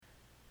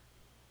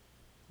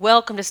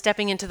Welcome to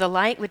Stepping into the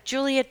Light with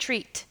Julia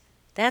Treat.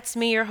 That's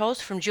me, your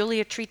host from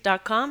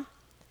juliatreat.com.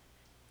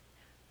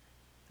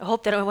 I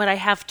hope that what I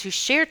have to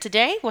share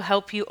today will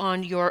help you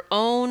on your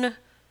own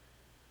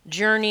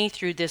journey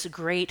through this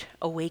great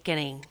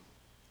awakening.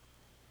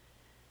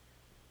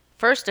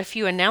 First, a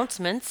few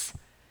announcements.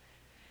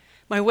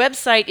 My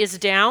website is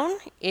down.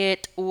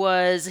 It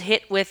was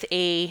hit with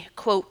a,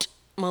 quote,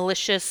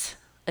 malicious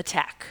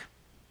attack.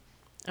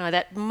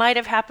 That might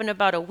have happened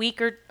about a week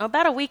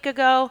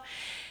ago.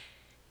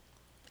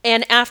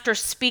 And after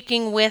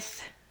speaking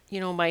with,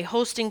 my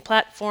hosting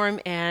platform,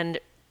 and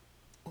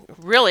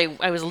really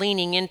I was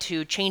leaning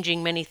into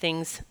changing many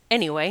things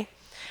anyway,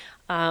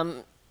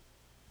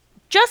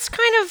 just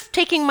kind of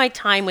taking my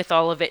time with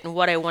all of it and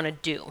what I want to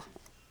do.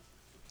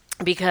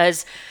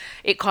 Because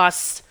it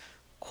costs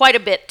quite a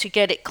bit to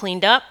get it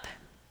cleaned up,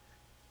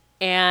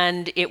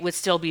 and it would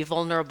still be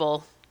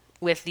vulnerable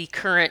with the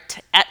current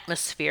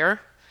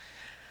atmosphere.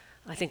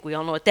 I think we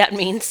all know what that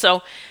means.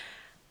 So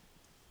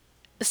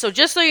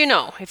just so you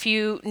know, if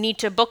you need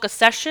to book a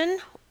session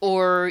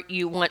or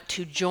you want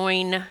to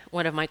join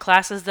one of my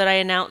classes that I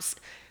announced,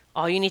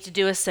 all you need to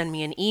do is send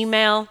me an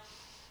email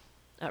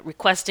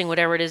requesting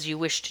whatever it is you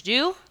wish to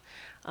do,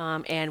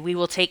 and we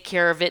will take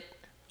care of it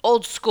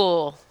old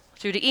school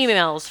through the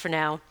emails for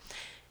now.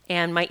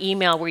 And my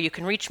email where you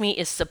can reach me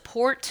is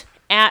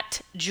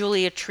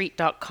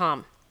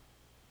support@juliatreat.com.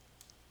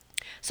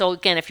 So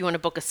again, if you want to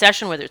book a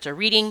session, whether it's a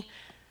reading,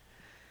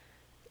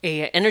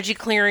 a energy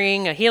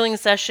clearing, a healing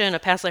session, a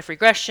past life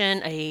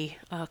regression, a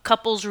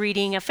couples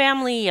reading, a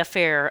family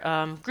affair,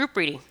 group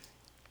reading,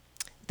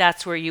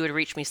 that's where you would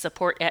reach me,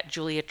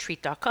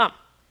 support@juliatreat.com.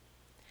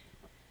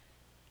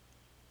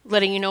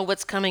 Letting you know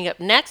what's coming up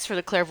next for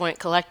the Clairvoyant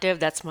Collective.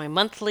 That's my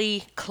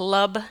monthly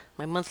club,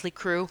 my monthly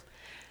crew.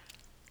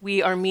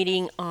 We are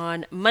meeting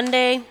on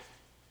Monday,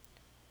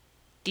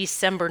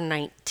 December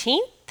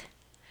 19th,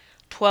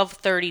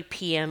 12:30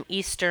 p.m.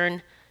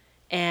 Eastern.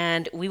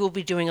 And we will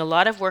be doing a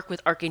lot of work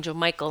with Archangel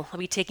Michael. I'll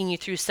be taking you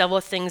through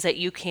several things that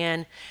you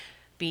can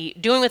be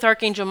doing with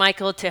Archangel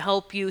Michael to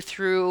help you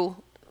through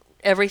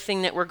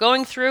everything that we're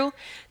going through,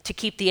 to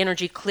keep the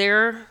energy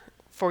clear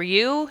for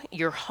you,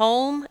 your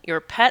home, your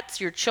pets,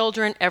 your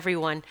children,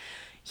 everyone.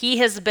 He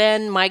has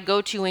been my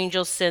go-to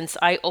angel since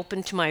I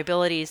opened to my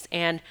abilities,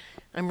 and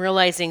I'm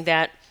realizing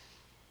that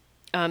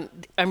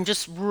I'm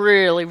just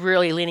really,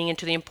 really leaning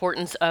into the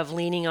importance of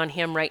leaning on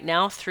him right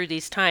now through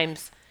these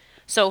times.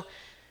 So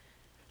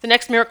the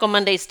next Miracle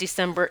Monday is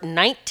December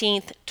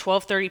 19th,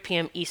 12:30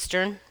 p.m.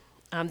 Eastern.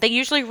 They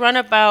usually run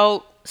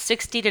about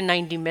 60 to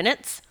 90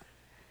 minutes.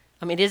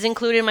 It is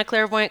included in my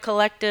Clairvoyant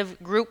Collective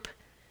group.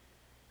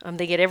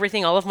 They get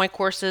everything, all of my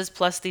courses,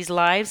 plus these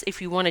lives.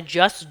 If you want to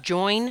just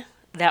join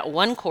that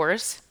one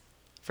course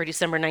for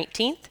December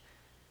 19th,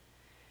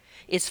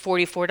 it's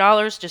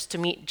 $44 just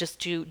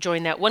to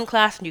join that one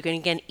class. And you can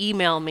again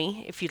email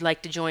me if you'd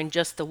like to join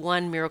just the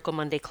one Miracle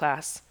Monday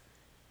class.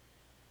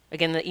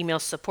 Again, the email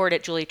is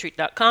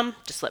support@juliatreat.com.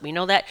 Just let me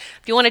know that.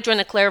 If you want to join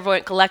the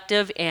Clairvoyant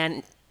Collective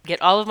and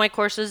get all of my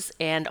courses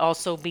and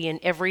also be in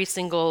every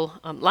single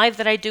live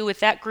that I do with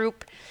that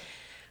group,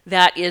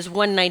 that is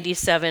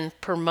 $197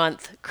 per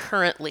month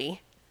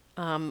currently.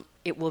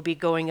 It will be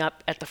going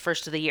up at the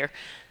first of the year.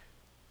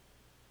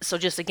 So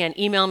just again,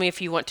 email me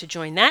if you want to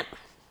join that.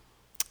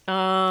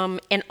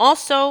 And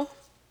also,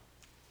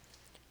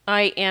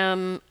 I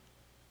am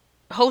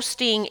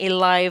hosting a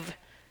live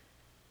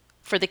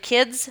for the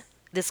kids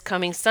this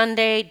coming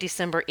Sunday,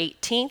 December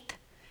 18th,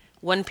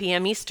 1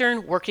 p.m.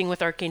 Eastern, working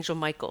with Archangel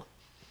Michael.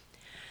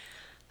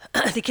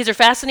 The kids are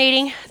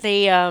fascinating.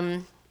 They,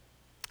 I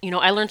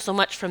learned so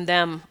much from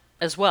them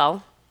as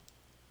well.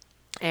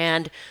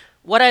 And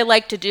what I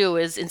like to do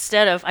is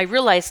I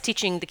realized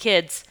teaching the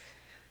kids,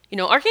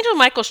 Archangel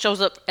Michael shows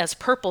up as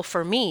purple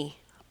for me,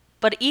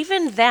 but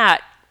even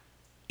that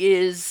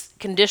is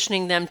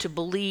conditioning them to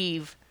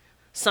believe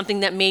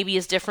something that maybe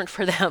is different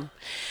for them.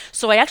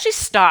 So I actually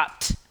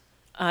stopped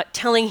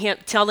telling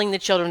the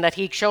children that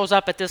he shows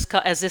up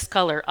as this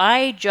color.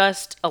 I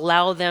just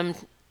allow them,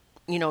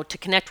 to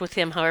connect with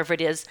him however it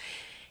is.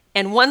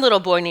 And one little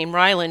boy named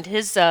Ryland,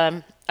 his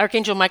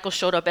Archangel Michael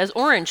showed up as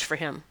orange for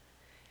him.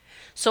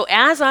 So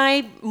as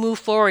I move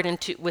forward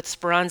with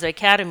Speranza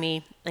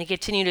Academy and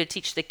continue to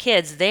teach the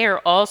kids, they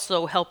are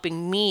also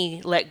helping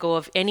me let go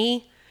of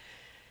any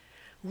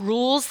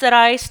rules that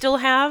I still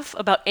have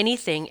about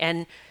anything,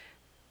 and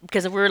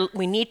because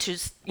we need to,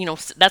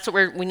 that's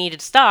what we need to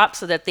stop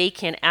so that they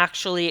can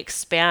actually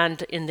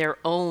expand in their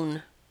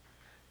own,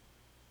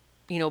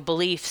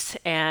 beliefs,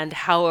 and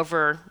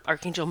however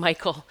Archangel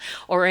Michael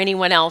or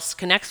anyone else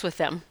connects with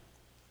them.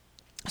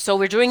 So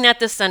we're doing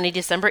that this Sunday,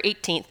 December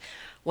 18th,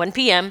 1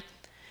 p.m.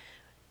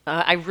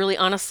 I really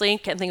honestly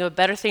can't think of a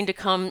better thing to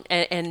come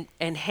and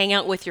hang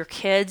out with your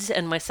kids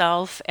and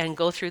myself and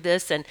go through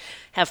this and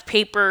have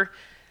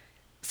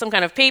some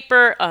kind of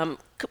paper,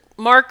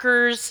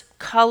 markers,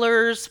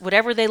 colors,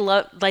 whatever they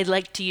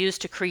like to use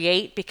to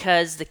create,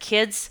 because the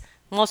kids,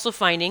 I'm also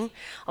finding,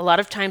 a lot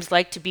of times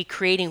like to be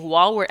creating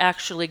while we're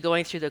actually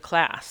going through the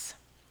class.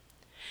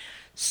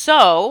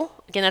 So,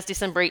 again, that's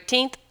December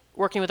 18th,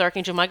 working with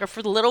Archangel Michael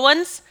for the little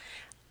ones.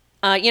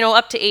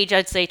 Up to age,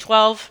 I'd say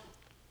 12,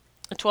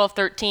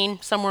 13,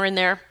 somewhere in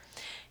there.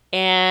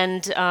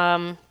 And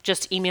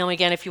just email me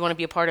again if you want to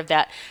be a part of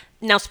that.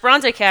 Now,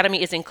 Speranza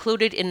Academy is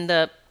included in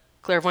the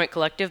Clairvoyant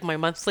Collective, my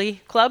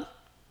monthly club.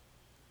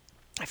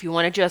 If you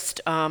want to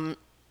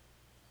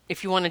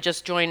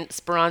just join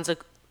Speranza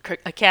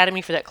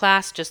Academy for that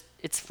class,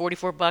 it's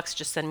 $44.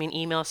 Just send me an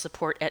email,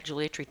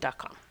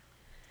 support@juliatreat.com.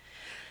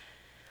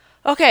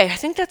 Okay, I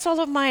think that's all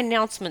of my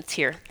announcements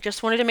here.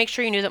 Just wanted to make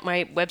sure you knew that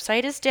my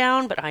website is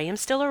down, but I am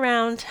still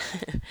around.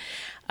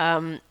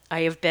 I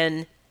have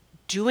been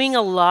doing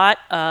a lot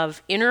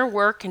of inner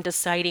work and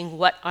deciding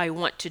what I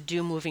want to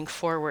do moving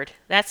forward.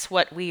 That's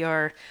what we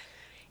are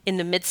in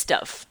the midst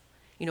of.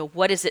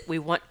 What is it we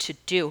want to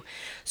do?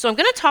 So I'm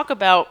going to talk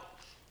about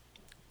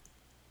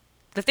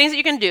the things that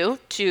you can do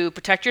to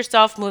protect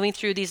yourself moving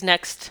through these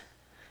next,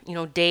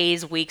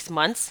 days, weeks,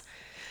 months.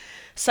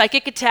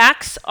 Psychic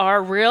attacks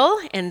are real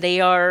and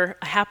they are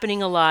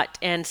happening a lot.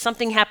 And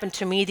something happened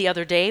to me the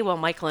other day while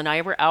Michael and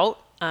I were out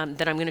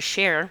that I'm going to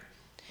share.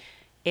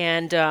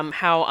 And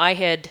how I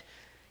had,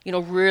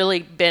 really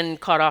been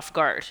caught off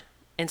guard.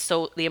 And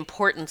so the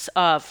importance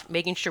of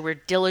making sure we're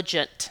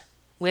diligent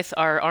with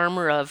our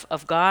armor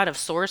of God, of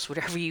Source,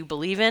 whatever you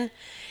believe in,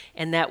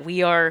 and that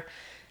we are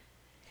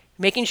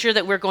making sure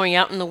that we're going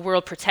out in the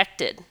world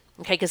protected.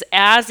 Okay, because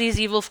as these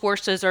evil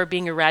forces are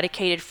being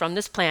eradicated from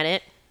this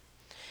planet,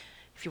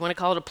 if you want to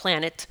call it a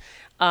planet,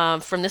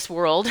 from this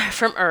world,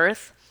 from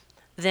Earth,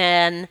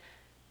 then,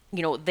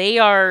 they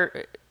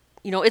are,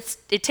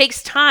 it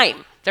takes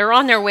time. They're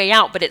on their way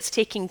out, but it's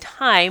taking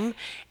time,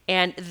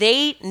 and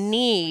they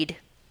need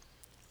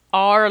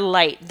our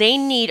light. They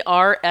need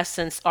our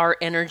essence, our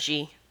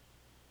energy.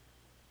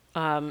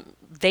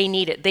 They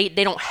need it. They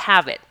don't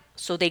have it,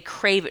 so they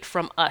crave it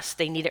from us.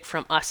 They need it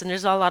from us, and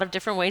there's a lot of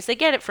different ways they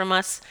get it from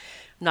us.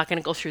 I'm not going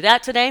to go through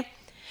that today.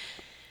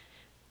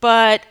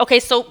 But,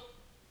 okay, so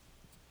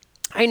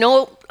I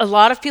know a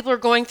lot of people are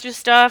going through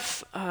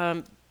stuff,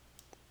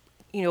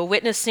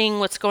 witnessing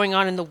what's going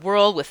on in the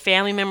world with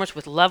family members,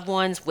 with loved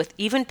ones, with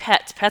even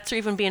pets. Pets are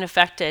even being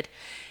affected.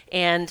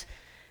 And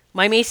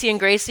my Macy and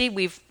Gracie,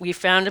 we've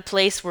found a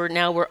place where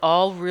now we're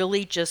all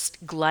really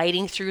just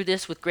gliding through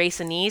this with grace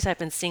and ease. I've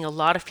been seeing a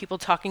lot of people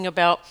talking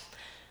about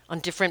on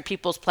different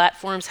people's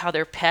platforms how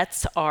their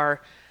pets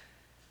are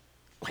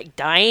like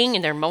dying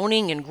and they're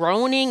moaning and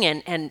groaning,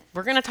 and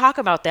we're going to talk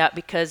about that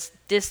because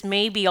this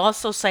may be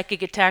also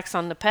psychic attacks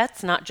on the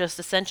pets, not just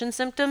ascension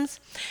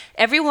symptoms.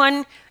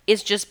 Everyone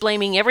is just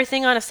blaming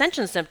everything on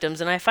ascension symptoms,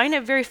 and I find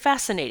it very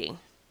fascinating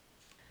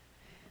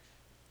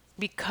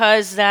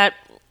because that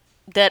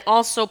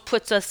also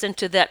puts us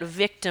into that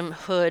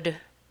victimhood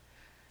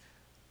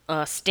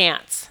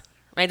stance,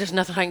 right? There's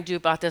nothing I can do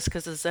about this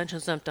because of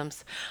ascension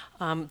symptoms.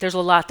 There's a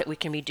lot that we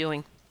can be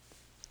doing.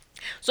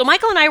 So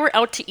Michael and I were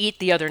out to eat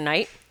the other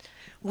night.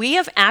 We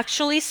have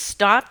actually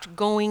stopped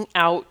going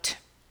out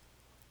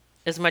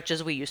as much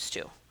as we used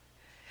to.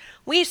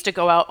 We used to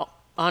go out,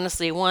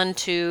 honestly, 1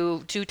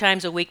 to 2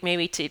 times a week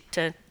maybe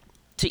to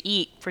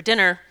eat for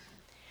dinner.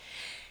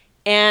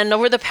 And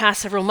over the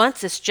past several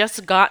months, it's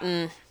just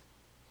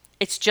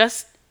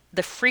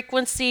the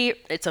frequency,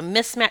 it's a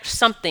mismatch,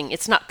 something.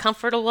 It's not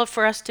comfortable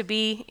for us to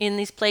be in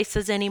these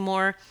places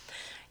anymore.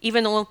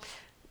 Even though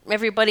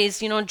everybody's,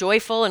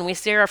 joyful and we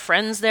see our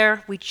friends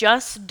there, we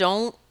just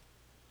don't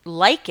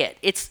like it.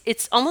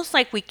 It's almost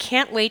like we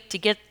can't wait to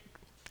get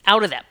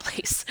out of that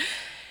place.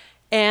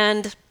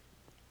 And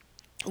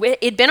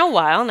it'd been a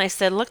while, and I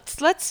said, I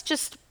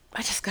just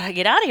gotta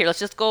get out of here. Let's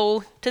just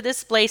go to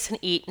this place and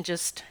eat and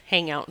just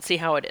hang out and see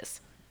how it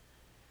is.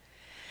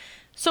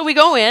 So we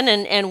go in,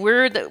 and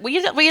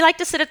we like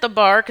to sit at the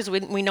bar because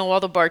we know all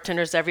the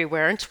bartenders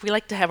everywhere, and we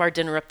like to have our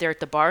dinner up there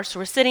at the bar. So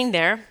we're sitting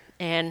there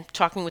and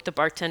talking with the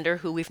bartender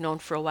who we've known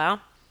for a while.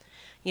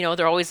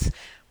 They're always,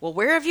 well,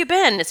 where have you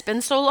been? It's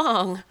been so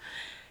long.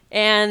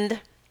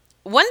 And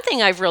one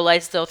thing I've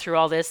realized, though, through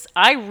all this,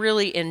 I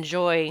really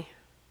enjoy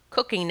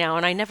cooking now,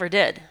 and I never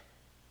did.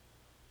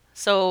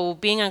 So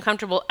being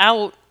uncomfortable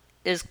out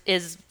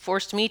is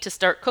forced me to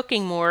start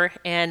cooking more,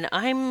 and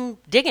I'm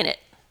digging it.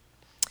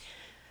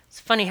 It's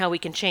funny how we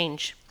can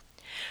change.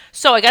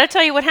 So I got to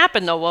tell you what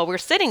happened, though, while we're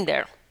sitting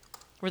there.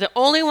 We're the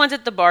only ones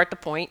at the bar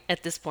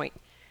at this point.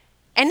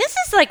 And this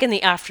is like in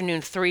the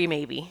afternoon, 3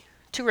 maybe,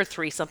 2 or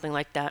 3, something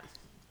like that.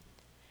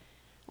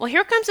 Well,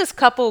 here comes this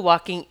couple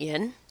walking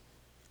in,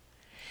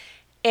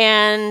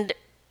 and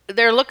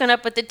they're looking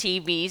up at the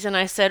TVs, and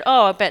I said,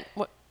 oh, I bet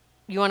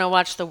you want to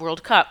watch the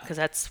World Cup, because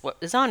that's what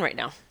is on right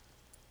now.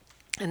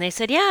 And they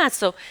said, yeah.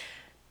 So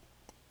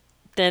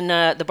then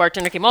the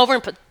bartender came over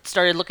and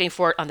started looking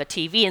for it on the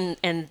TV,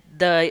 and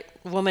the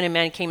woman and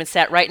man came and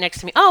sat right next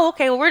to me. Oh,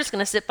 okay, well, we're just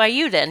going to sit by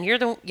you then. You're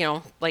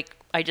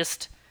I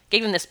just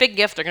gave them this big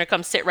gift. They're going to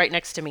come sit right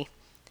next to me.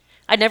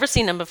 I'd never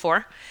seen them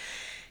before,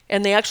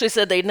 and they actually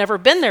said they'd never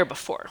been there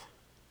before.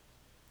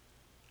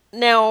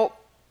 Now,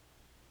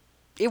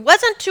 it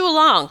wasn't too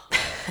long.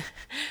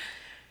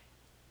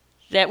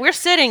 that we're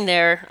sitting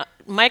there.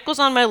 Michael's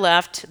on my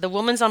left, the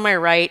woman's on my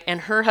right,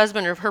 and her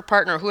husband or her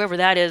partner, whoever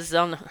that is,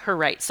 on her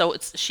right. So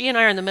it's she and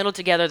I are in the middle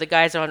together. The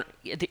guys are on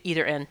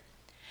either end.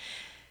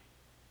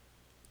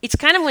 It's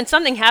kind of when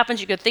something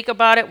happens, you could think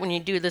about it when you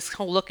do this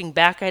whole looking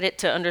back at it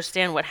to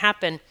understand what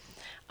happened.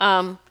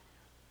 Um,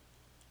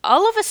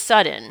 all of a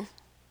sudden,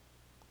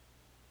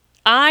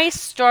 I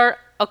start,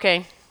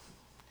 okay,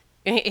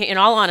 in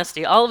all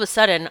honesty, all of a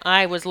sudden,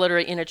 I was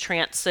literally in a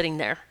trance sitting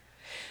there,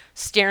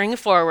 staring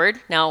forward.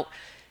 Now,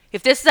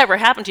 if this has ever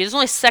happened to you, this is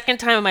only the second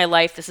time in my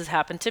life this has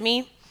happened to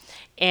me.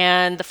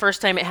 And the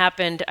first time it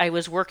happened, I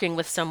was working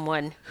with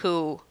someone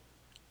who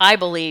I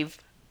believe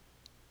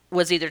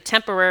was either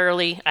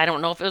temporarily, I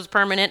don't know if it was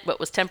permanent, but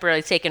was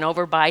temporarily taken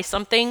over by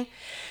something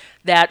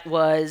that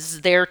was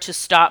there to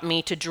stop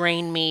me, to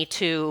drain me,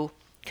 to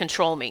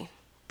control me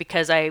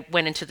because I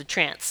went into the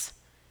trance.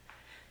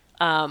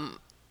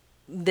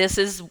 This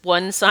is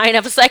one sign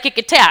of a psychic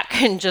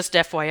attack, and just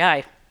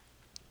FYI.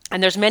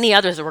 And there's many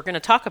others that we're going to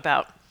talk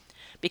about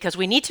because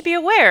we need to be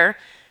aware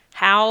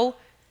how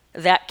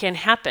that can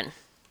happen.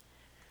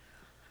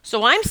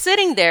 So I'm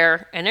sitting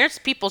there, and there's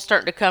people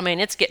starting to come in.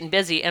 It's getting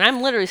busy, and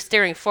I'm literally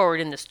staring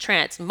forward in this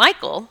trance.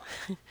 Michael,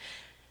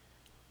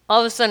 all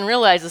of a sudden,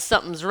 realizes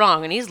something's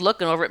wrong, and he's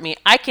looking over at me.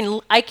 I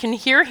can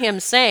hear him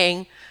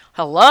saying,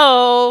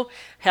 "Hello,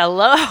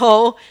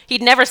 hello."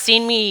 He'd never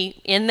seen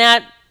me in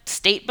that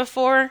state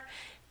before,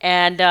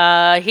 and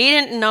he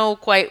didn't know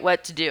quite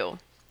what to do.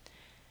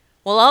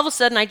 Well, all of a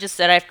sudden, I just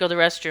said, "I have to go to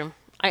the restroom."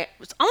 It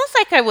was almost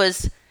like I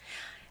was.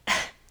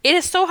 It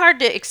is so hard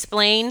to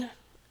explain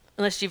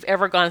unless you've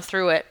ever gone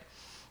through it.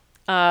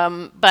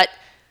 But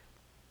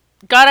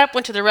got up,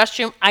 went to the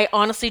restroom. I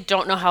honestly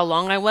don't know how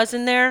long I was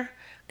in there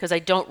because I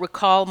don't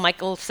recall.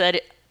 Michael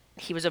said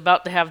he was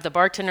about to have the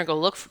bartender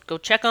go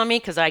check on me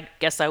because I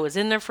guess I was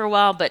in there for a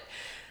while. But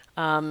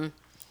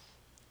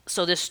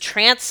so this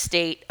trance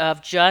state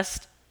of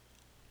just,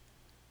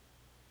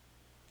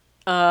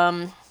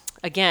 again,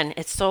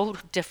 it's so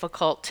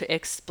difficult to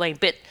explain.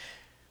 But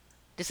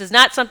this is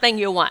not something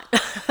you want,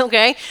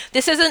 okay?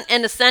 This isn't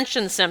an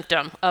ascension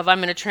symptom of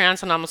I'm in a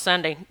trance and I'm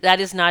ascending. That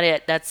is not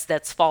it.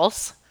 That's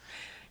false.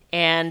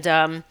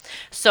 And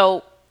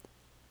so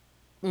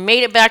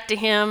made it back to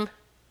him.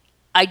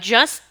 I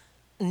just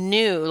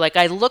knew, like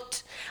I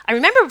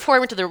remember before I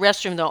went to the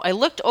restroom though, I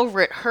looked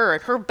over at her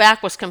and her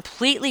back was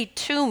completely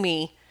to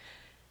me.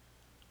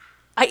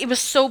 It was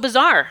so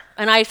bizarre.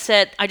 And I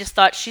just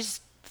thought she's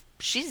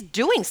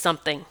doing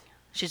something.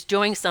 She's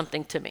doing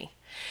something to me.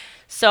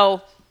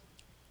 So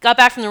got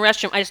back from the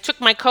restroom. I just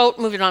took my coat,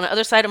 moved it on the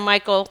other side of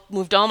Michael,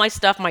 moved all my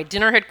stuff. My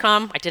dinner had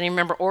come. I didn't even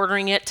remember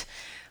ordering it.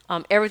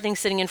 Everything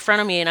sitting in front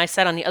of me, and I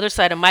sat on the other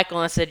side of Michael,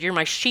 and I said, "You're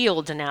my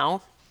shield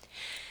now."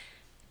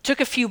 Took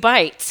a few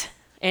bites,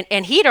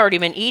 and he'd already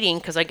been eating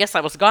because I guess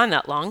I was gone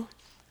that long.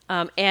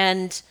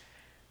 And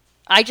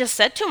I just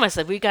said to him, I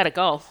said, "We got to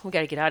go. We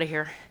got to get out of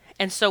here."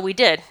 And so we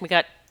did. We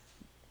got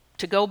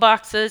to-go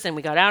boxes, and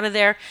we got out of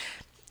there.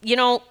 You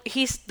know,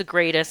 he's the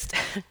greatest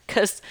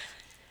because,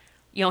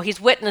 you know,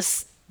 he's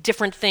witnessed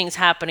different things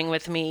happening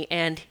with me,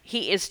 and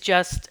he is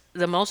just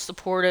the most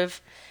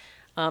supportive.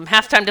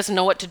 Half time doesn't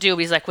know what to do.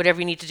 He's like, "Whatever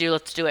you need to do,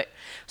 let's do it."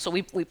 So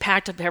we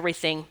packed up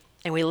everything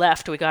and we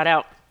left. We got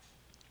out,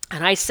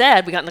 and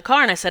we got in the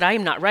car, and I said, "I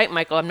am not right,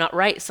 Michael. I'm not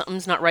right.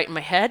 Something's not right in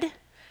my head.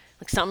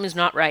 Like something is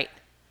not right."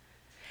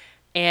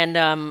 And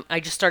I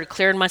just started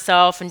clearing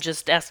myself and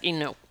just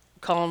asking,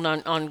 calling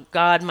on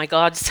God, my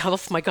God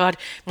self, my God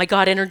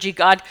energy,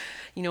 God,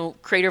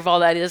 creator of all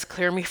that is,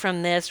 clear me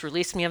from this,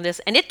 release me of this.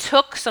 And it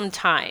took some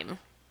time.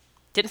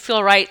 Didn't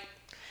feel right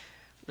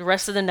the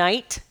rest of the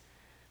night.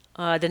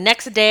 The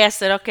next day I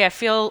said, okay, I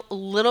feel a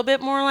little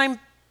bit more like I'm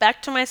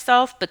back to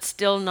myself, but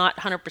still not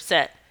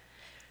 100%.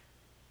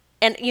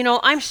 And,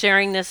 I'm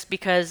sharing this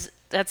because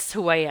that's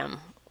who I am.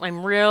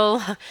 I'm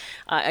real.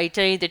 I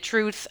tell you the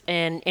truth,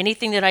 and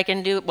anything that I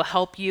can do will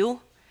help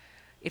you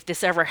if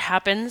this ever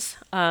happens,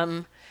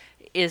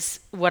 is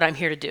what I'm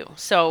here to do.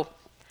 So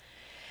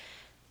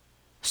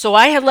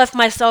I had left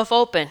myself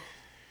open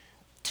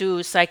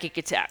to psychic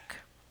attack.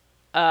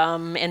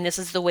 And this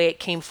is the way it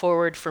came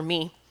forward for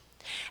me.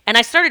 And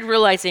I started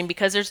realizing,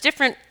 because there's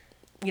different,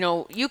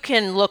 you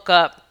can look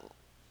up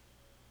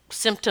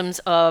symptoms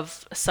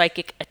of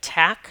psychic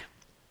attack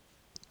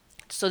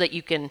so that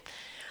you can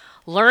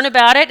learn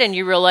about it, and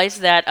you realize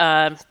that,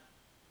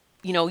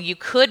 you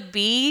could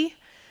be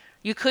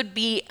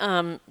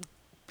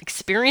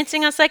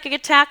experiencing a psychic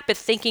attack, but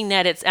thinking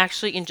that it's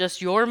actually in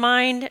just your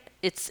mind.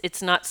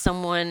 It's not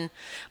someone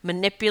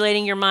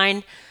manipulating your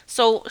mind.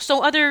 So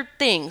other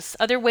things,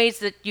 other ways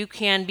that you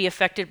can be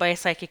affected by a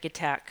psychic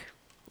attack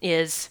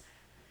is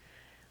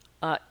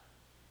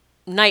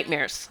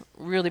nightmares,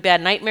 really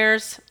bad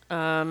nightmares.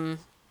 I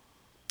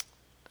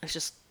was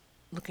just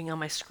looking on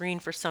my screen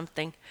for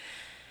something.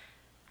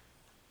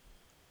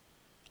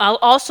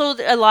 Also,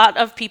 a lot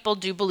of people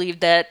do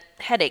believe that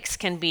headaches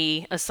can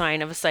be a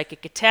sign of a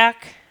psychic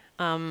attack.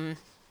 If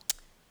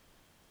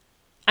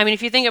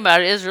you think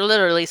about it, it is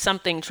literally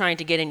something trying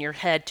to get in your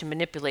head to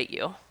manipulate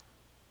you.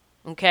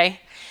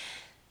 Okay?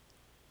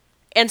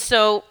 And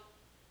so,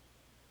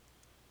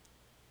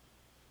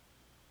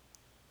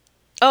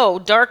 oh,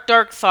 dark,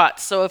 dark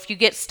thoughts. So if you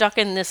get stuck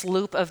in this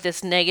loop of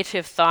this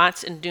negative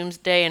thoughts and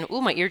doomsday, and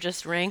ooh, my ear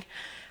just rang.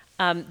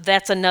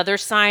 That's another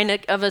sign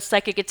of a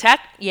psychic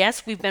attack.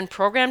 Yes, we've been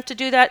programmed to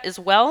do that as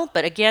well.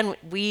 But again,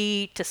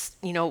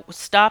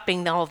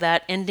 stopping all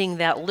that, ending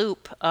that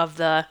loop of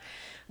the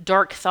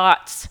dark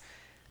thoughts,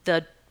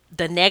 the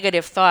the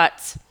negative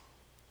thoughts.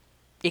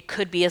 It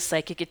could be a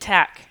psychic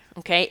attack.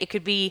 Okay, it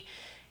could be,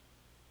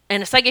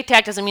 and a psychic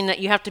attack doesn't mean that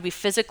you have to be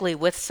physically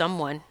with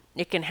someone.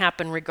 It can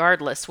happen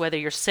regardless, whether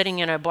you're sitting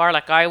in a bar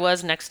like I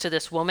was next to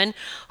this woman,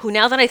 who,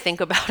 now that I think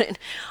about it,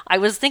 I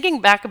was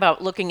thinking back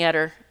about looking at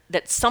her,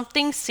 that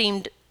something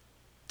seemed,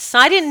 so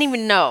I didn't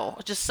even know,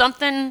 just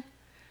something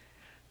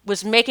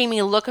was making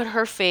me look at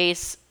her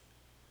face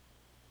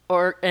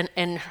or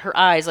and her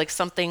eyes like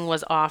something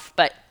was off.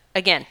 But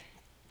again,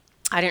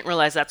 I didn't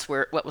realize that's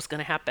what was going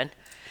to happen.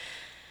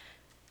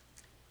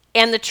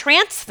 And the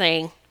trance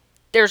thing,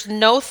 there's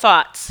no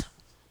thoughts,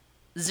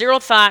 zero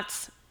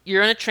thoughts.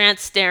 You're in a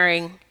trance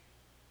staring,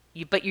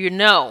 but you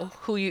know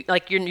who you,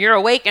 like you're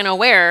awake and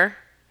aware.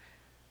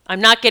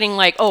 I'm not getting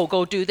like, oh,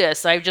 go do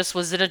this. I just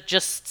was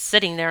just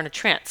sitting there in a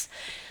trance.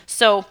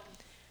 So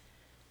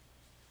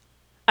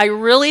I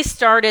really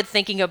started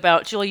thinking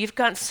about, Julie, you've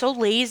gotten so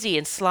lazy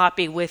and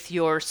sloppy with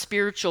your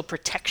spiritual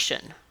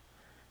protection,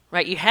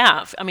 right? You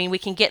have. I mean, we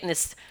can get in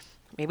this,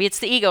 maybe it's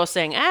the ego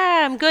saying,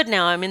 I'm good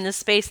now. I'm in this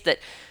space that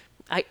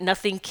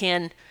nothing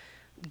can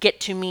get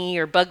to me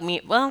or bug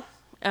me. Well,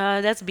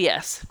 that's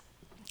BS,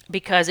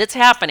 because it's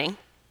happening.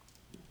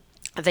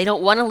 They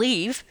don't want to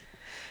leave.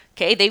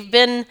 Okay,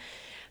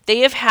 they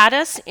have had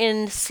us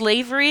in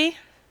slavery.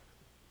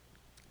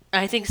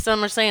 I think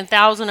some are saying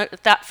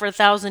for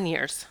 1,000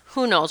 years.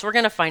 Who knows? We're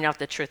going to find out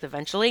the truth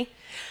eventually.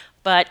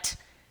 But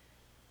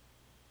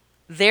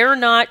they're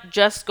not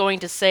just going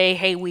to say,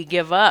 hey, we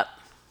give up.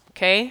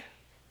 Okay?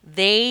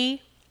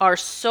 They are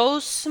so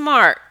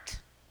smart,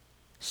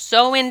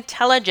 so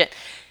intelligent.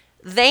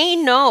 They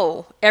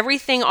know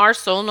everything our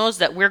soul knows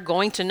that we're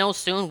going to know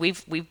soon.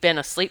 We've been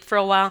asleep for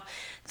a while.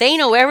 They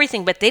know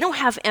everything, but they don't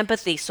have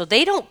empathy, so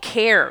they don't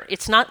care.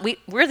 It's not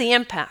we're the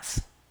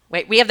empaths.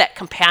 Wait, we have that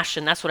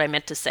compassion. That's what I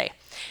meant to say.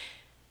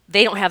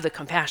 They don't have the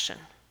compassion.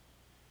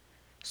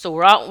 So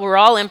we're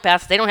all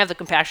empaths. They don't have the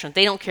compassion.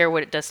 They don't care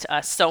what it does to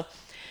us. So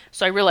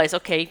I realized,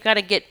 okay, you got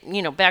to get,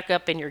 back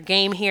up in your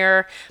game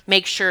here.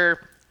 Make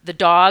sure the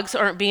dogs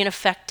aren't being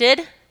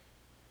affected,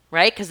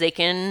 right? Because they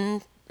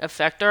can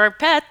affect our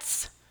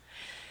pets.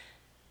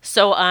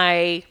 So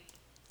I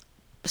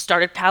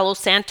started Palo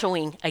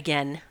Santoing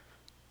again.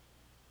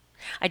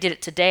 I did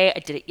it today. I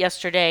did it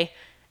yesterday.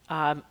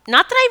 Not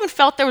that I even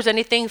felt there was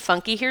anything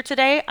funky here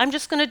today. I'm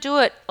just going to do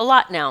it a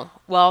lot now.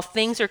 While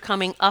things are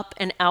coming up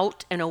and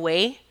out and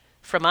away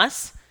from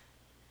us,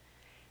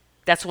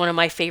 that's one of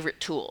my favorite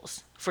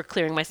tools for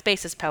clearing my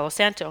space is Palo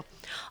Santo.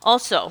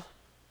 Also,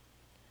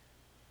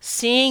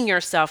 seeing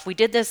yourself. We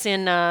did this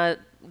in the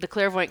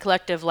Clairvoyant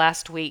Collective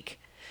last week,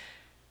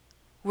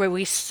 where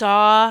we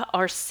saw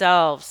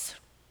ourselves,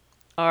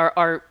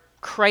 our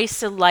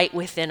Christ light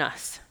within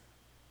us.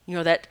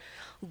 That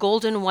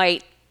golden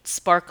white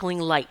sparkling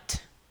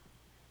light.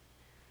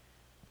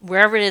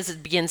 Wherever it is,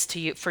 it begins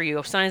for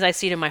you. Sometimes I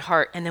see it in my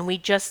heart, and then we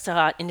just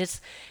saw it,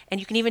 and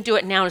you can even do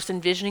it now, just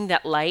envisioning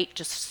that light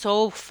just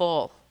so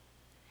full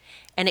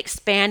and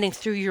expanding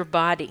through your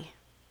body,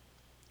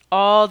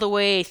 all the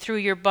way through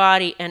your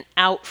body and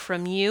out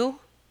from you,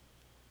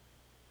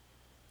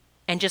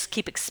 and just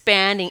keep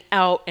expanding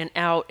out and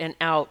out and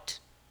out.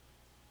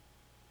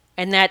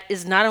 And that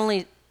is not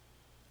only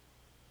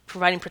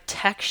providing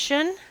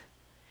protection,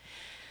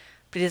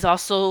 but it is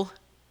also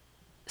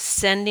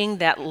sending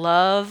that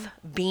love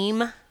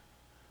beam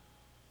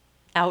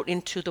out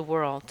into the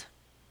world.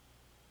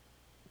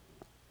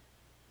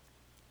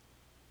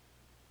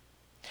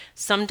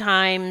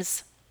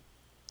 Sometimes,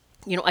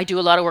 I do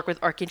a lot of work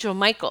with Archangel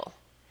Michael,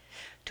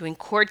 doing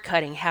cord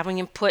cutting, having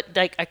him put,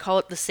 like I call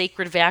it the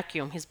sacred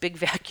vacuum, his big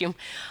vacuum,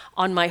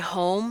 on my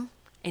home,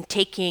 and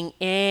taking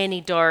any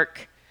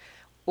dark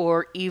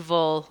or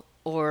evil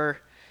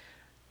or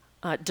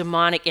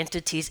demonic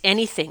entities,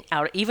 anything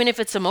out, even if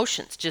it's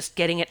emotions, just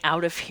getting it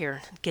out of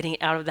here, getting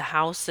it out of the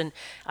house and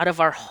out of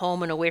our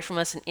home and away from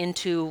us and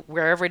into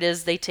wherever it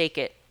is they take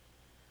it.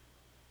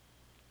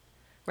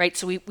 Right?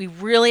 So we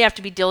really have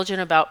to be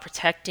diligent about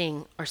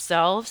protecting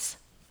ourselves,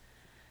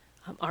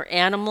 our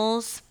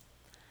animals.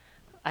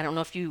 I don't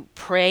know if you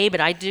pray,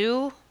 but I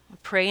do. I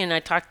pray and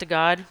I talk to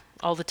God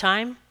all the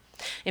time.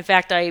 In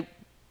fact, I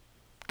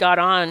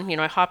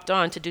hopped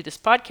on to do this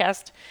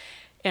podcast,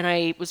 and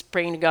I was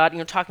praying to God,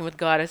 talking with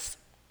God as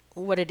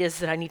what it is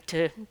that I need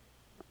to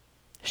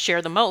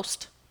share the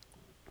most.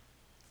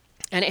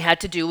 And it had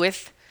to do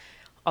with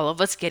all of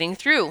us getting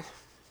through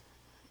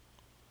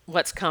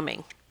what's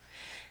coming.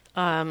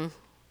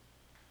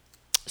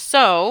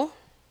 So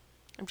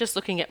I'm just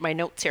looking at my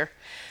notes here.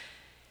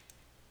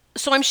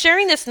 So I'm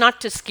sharing this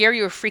not to scare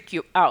you or freak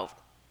you out.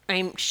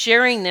 I'm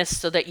sharing this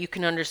so that you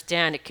can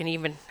understand it can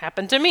even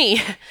happen to me.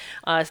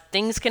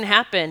 Things can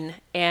happen,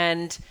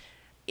 and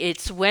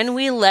It's when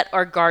we let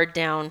our guard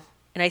down.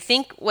 And I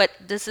think what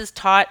this has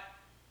taught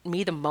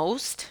me the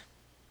most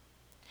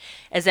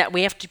is that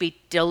we have to be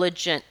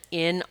diligent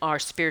in our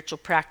spiritual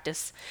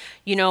practice.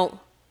 You know,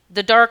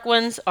 the dark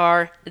ones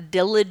are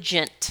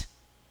diligent.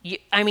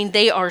 I mean,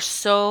 they are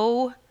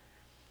so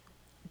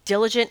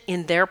diligent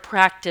in their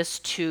practice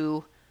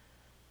to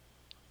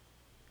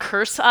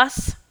curse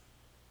us.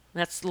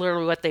 That's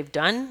literally what they've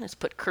done, is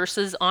put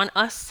curses on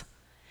us.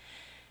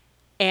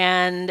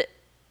 And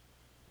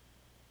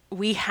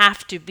we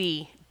have to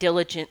be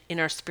diligent in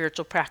our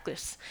spiritual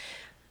practice.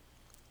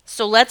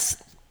 So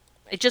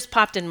it just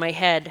popped in my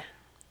head.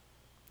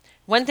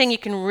 One thing you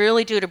can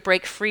really do to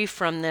break free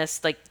from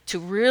this, like to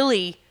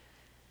really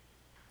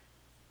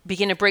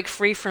begin to break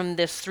free from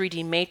this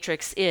 3D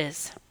matrix,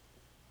 is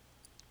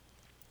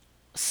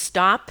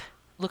stop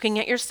looking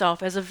at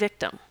yourself as a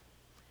victim.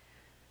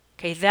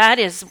 Okay,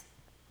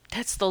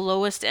 that's the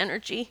lowest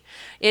energy.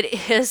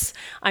 It is,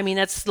 I mean,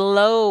 that's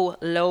low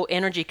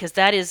energy, because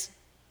that is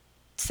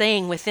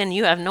saying within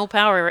you have no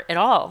power at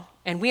all.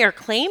 And we are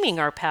claiming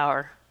our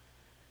power.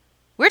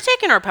 We're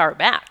taking our power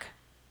back.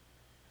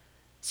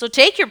 So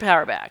take your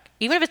power back.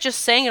 Even if it's just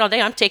saying it all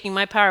day, I'm taking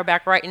my power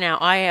back right now.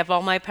 I have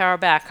all my power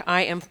back.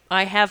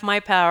 I have my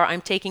power.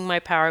 I'm taking my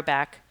power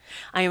back.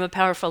 I am a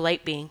powerful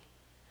light being.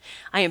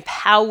 I am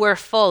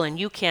powerful, and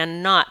you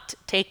cannot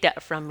take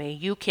that from me.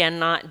 You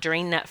cannot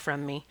drain that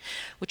from me.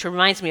 Which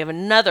reminds me of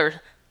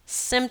another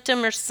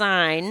symptom or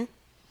sign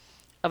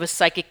of a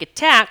psychic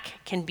attack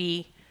can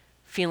be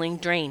feeling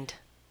drained.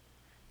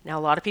 Now,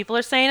 a lot of people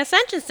are saying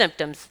ascension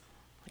symptoms.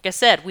 Like I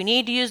said, we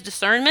need to use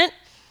discernment,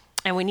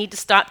 and we need to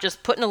stop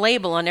just putting a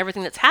label on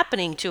everything that's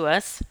happening to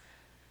us,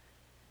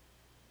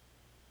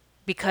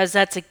 because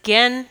that's,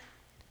 again,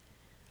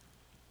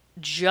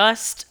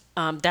 just,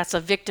 that's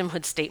a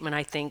victimhood statement,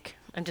 I think.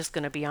 I'm just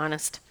going to be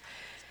honest.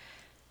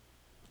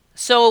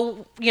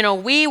 So,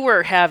 we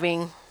were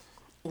having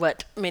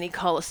what many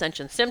call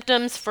ascension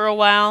symptoms for a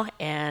while,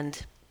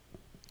 and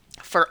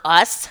for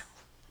us,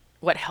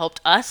 what helped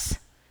us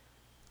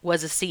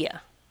was ASEA.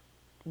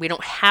 We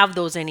don't have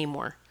those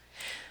anymore.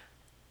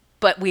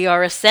 But we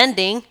are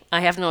ascending,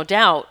 I have no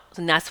doubt,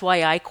 and that's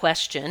why I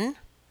question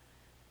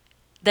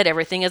that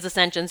everything is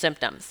ascension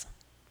symptoms.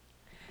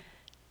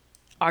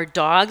 Our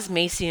dogs,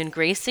 Macy and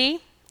Gracie,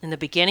 in the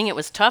beginning it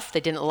was tough. They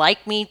didn't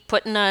like me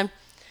putting a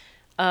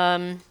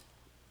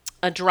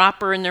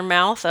dropper in their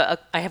mouth.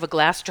 I have a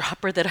glass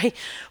dropper that I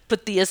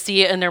put the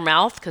ASEA in their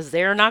mouth because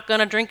they're not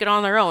going to drink it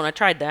on their own. I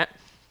tried that.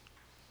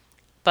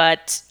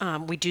 But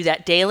we do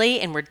that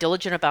daily, and we're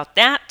diligent about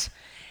that.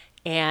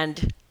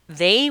 And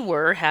they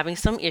were having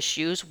some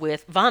issues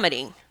with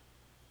vomiting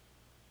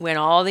when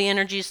all the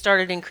energy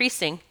started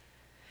increasing.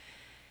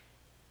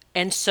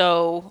 And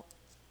so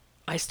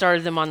I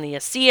started them on the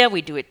ASEA.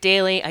 We do it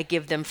daily. I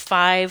give them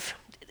 5.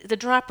 The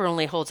dropper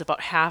only holds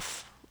about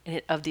half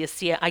of the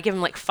ASEA. I give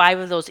them like 5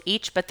 of those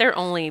each, but they're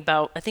only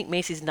about, I think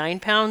Macy's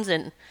 9 pounds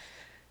and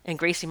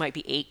Gracie might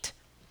be 8.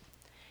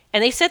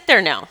 And they sit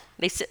there now.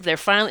 They're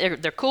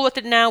cool with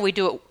it now. We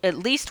do it at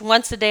least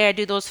once a day. I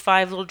do those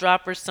 5 little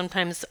droppers.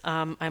 Sometimes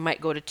I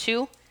might go to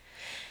 2.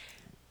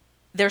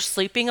 They're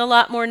sleeping a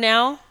lot more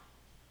now.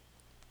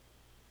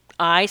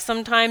 I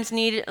sometimes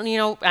need,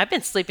 I've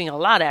been sleeping a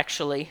lot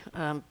actually.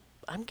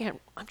 I'm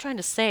trying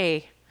to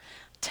say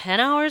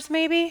 10 hours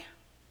maybe.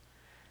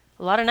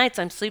 A lot of nights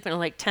I'm sleeping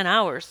like 10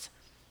 hours.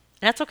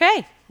 And that's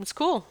okay. It's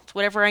cool. It's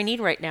whatever I need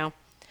right now.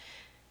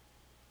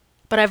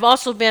 But I've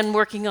also been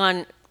working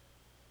on,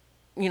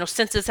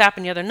 since this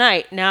happened the other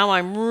night, now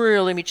I'm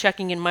really be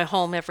checking in my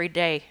home every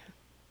day.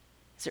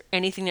 Is there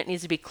anything that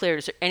needs to be cleared?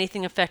 Is there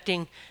anything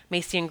affecting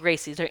Macy and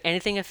Gracie? Is there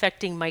anything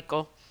affecting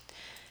Michael?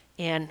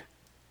 And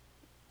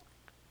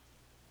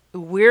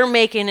we're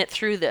making it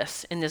through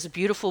this in this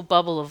beautiful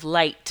bubble of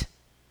light.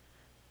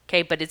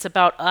 Okay, but it's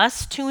about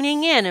us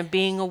tuning in and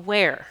being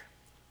aware.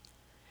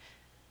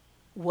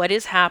 What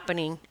is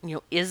happening?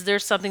 Is there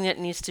something that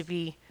needs to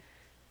be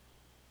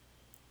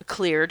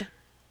cleared?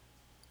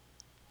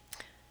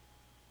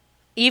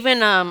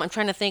 Even, I'm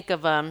trying to think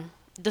of,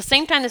 the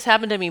same time this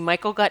happened to me,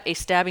 Michael got a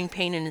stabbing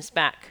pain in his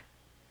back.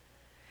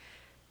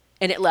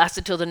 And it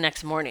lasted till the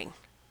next morning.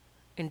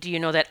 And do you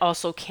know that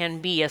also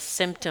can be a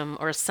symptom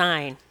or a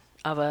sign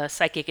of a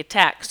psychic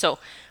attack? So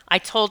I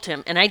told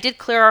him, and I did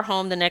clear our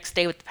home the next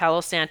day with the Palo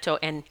Santo,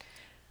 and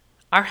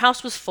our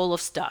house was full of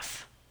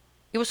stuff.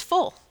 It was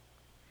full.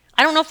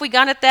 I don't know if we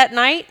got it that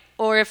night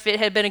or if it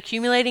had been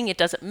accumulating. It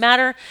doesn't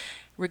matter.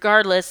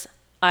 Regardless,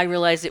 I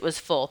realized it was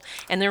full.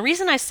 And the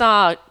reason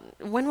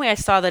one way I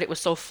saw that it was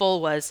so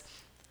full was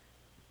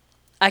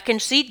I can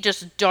see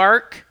just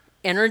dark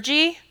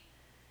energy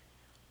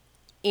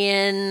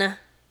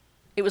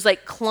it was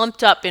like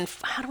clumped up in,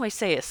 how do I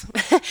say this?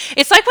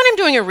 It's like when I'm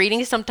doing a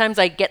reading, sometimes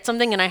I get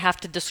something and I have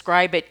to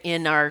describe it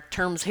in our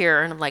terms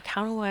here. And I'm like,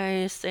 how do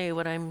I say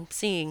what I'm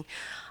seeing?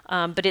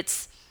 But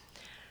it's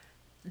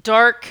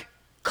dark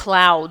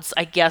clouds,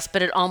 I guess,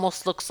 but it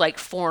almost looks like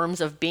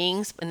forms of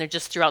beings, and they're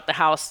just throughout the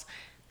house.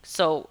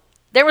 So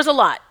there was a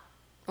lot.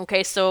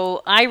 Okay,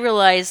 so I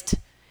realized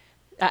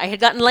I had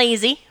gotten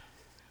lazy,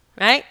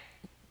 right?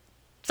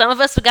 some of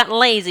us have gotten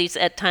lazy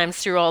at times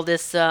through all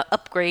this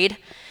upgrade.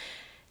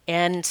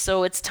 And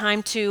so it's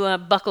time to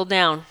buckle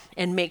down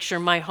and make sure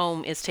my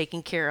home is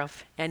taken care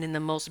of and in the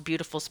most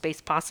beautiful space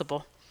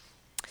possible.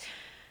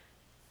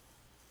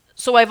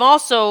 So I've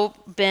also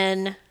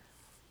been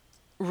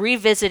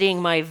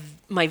revisiting my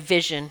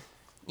vision.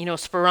 You know,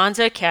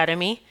 Speranza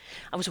Academy,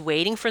 I was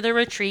waiting for the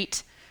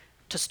retreat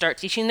to start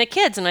teaching the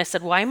kids. And I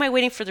said, why am I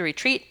waiting for the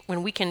retreat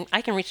when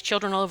I can reach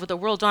children all over the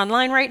world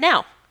online right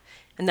now?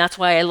 And that's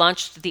why I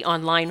launched the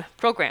online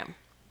program.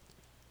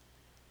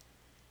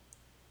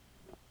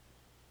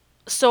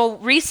 So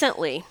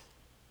recently,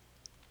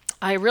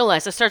 I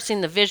realized I started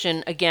seeing the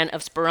vision again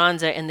of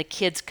Speranza and the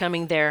kids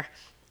coming there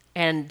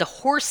and the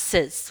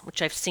horses,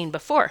 which I've seen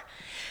before.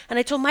 And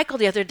I told Michael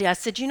the other day, I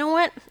said, you know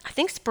what? I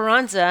think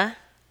Speranza,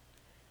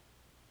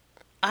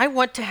 I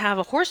want to have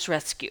a horse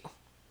rescue.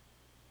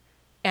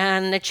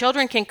 And the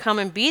children can come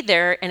and be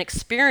there and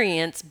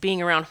experience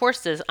being around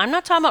horses. I'm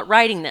not talking about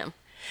riding them.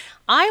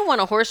 I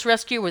want a horse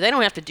rescue where they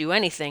don't have to do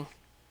anything.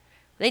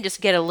 They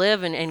just get to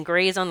live and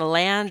graze on the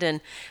land,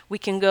 and we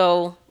can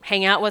go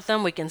hang out with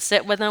them. We can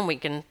sit with them. We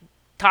can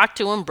talk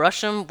to them,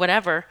 brush them,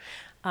 whatever.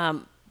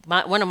 One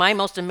of my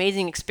most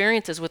amazing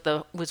experiences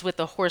was with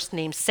a horse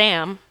named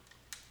Sam.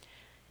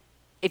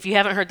 If you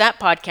haven't heard that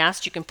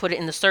podcast, you can put it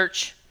in the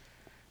search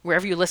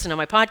wherever you listen to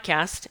my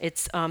podcast.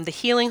 It's the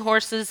Healing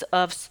Horses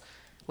of...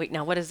 Wait,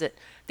 now what is it?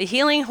 The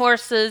Healing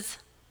Horses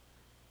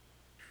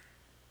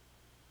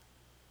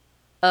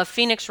of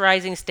Phoenix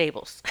Rising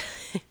Stables.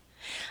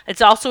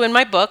 It's also in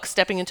my book,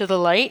 Stepping into the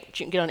Light, which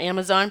you can get on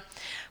Amazon.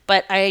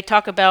 But I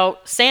talk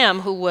about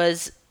Sam, who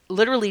was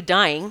literally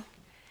dying.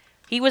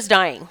 He was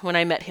dying when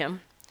I met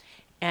him.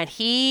 And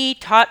he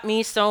taught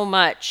me so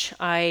much.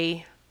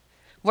 I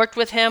worked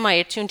with him. I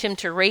attuned him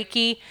to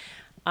Reiki.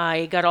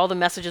 I got all the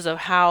messages of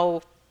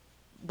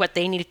what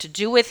they needed to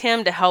do with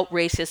him to help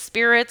raise his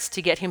spirits,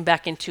 to get him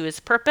back into his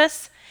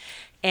purpose.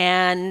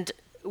 And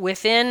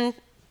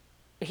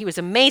he was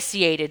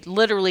emaciated,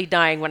 literally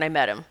dying when I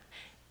met him.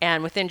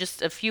 And within just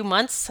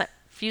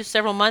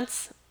several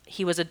months,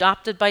 he was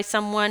adopted by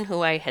someone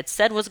who I had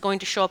said was going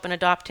to show up and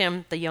adopt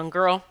him, the young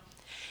girl,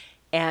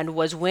 and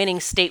was winning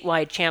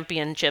statewide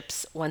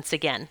championships once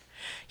again.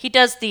 He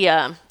does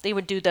they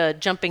would do the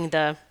jumping,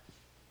 the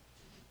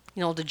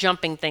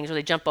jumping things where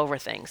they jump over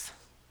things.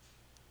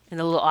 In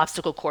the little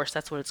obstacle course,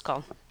 that's what it's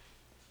called.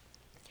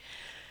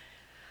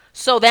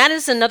 So that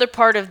is another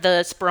part of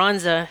the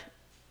Speranza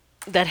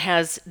that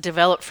has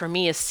developed for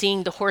me, is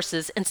seeing the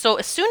horses. And so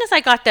as soon as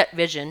I got that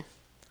vision,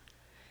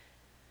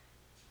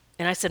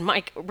 and I said,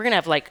 Mike, we're going to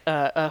have like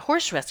a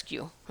horse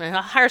rescue.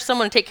 I'll hire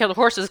someone to take care of the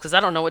horses because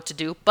I don't know what to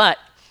do. But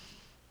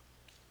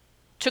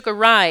took a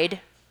ride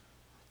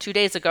 2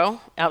 days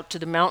ago out to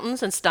the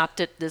mountains and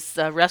stopped at this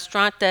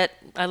restaurant that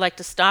I like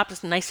to stop.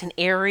 It's nice and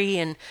airy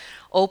and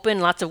open,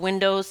 lots of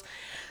windows.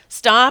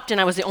 Stopped,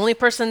 and I was the only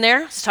person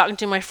there. I was talking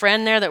to my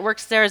friend there that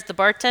works there as the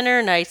bartender,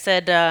 and I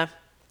said,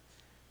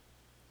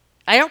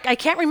 I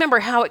can't remember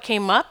how it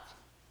came up.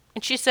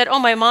 And she said, oh,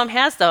 my mom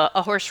has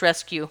a horse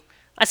rescue.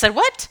 I said,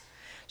 what?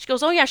 She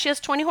goes, oh, yeah, she has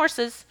 20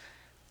 horses.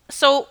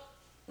 So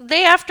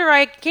after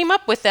I came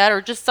up with that, or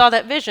just saw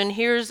that vision,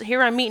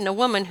 here I'm meeting a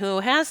woman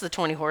who has the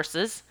 20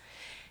 horses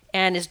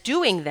and is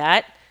doing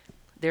that.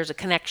 There's a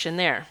connection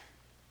there.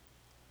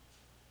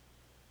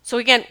 So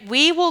again,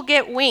 we will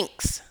get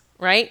winks,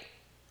 right,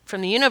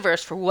 from the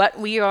universe for what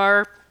we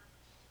are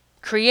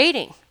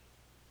creating.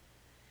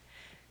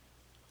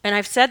 And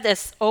I've said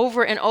this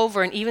over and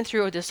over, and even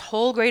through this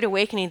whole Great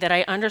Awakening, that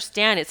I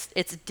understand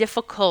it's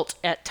difficult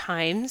at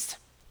times.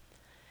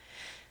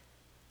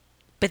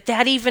 But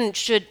that even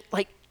should,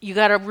 you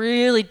got to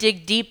really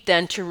dig deep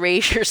then to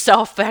raise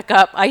yourself back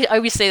up. I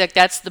always say that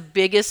that's the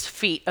biggest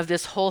feat of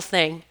this whole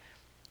thing,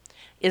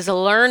 is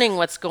learning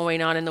what's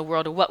going on in the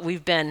world, or what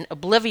we've been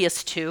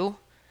oblivious to,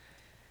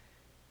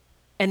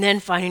 and then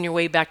finding your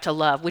way back to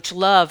love, which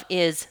love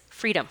is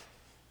freedom.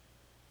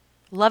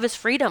 Love is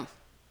freedom.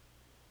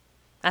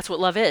 That's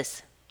what love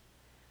is.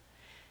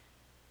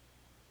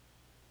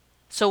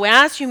 So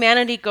as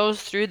humanity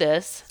goes through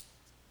this,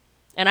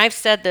 and I've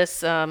said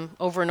this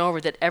over and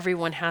over, that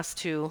everyone has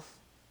to,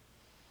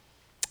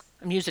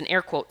 I'm using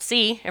air quotes,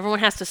 everyone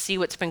has to see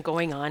what's been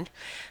going on,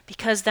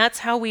 because that's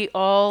how we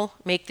all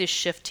make this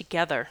shift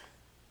together.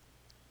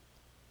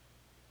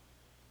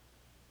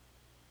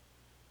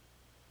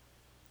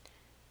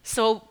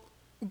 So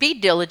be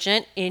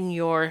diligent in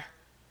your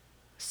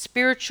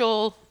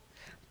spiritual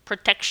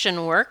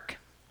protection work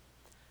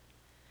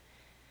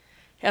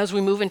as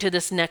we move into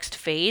this next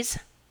phase.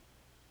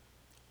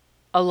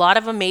 A lot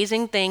of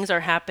amazing things are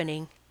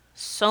happening.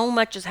 So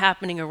much is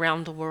happening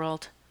around the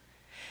world.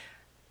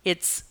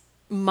 It's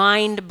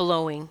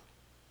mind-blowing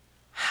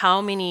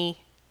how many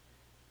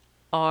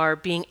are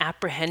being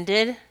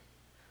apprehended,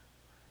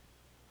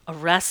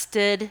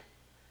 arrested,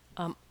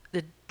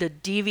 the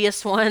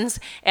devious ones,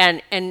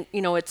 and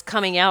it's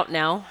coming out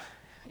now.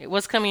 It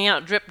was coming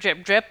out drip,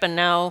 drip, drip, and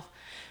now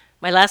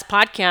my last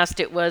podcast,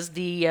 it was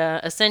the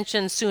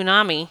Ascension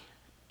tsunami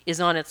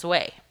is on its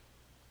way.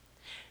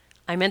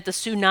 I meant the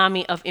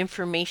tsunami of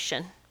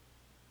information.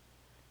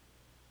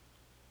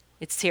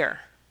 It's here.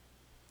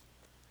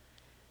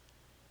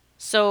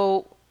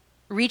 So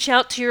reach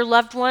out to your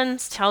loved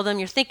ones, tell them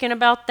you're thinking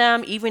about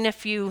them, even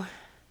if you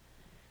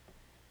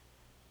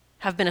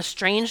have been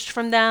estranged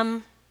from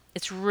them.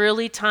 It's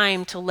really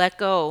time to let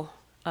go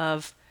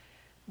of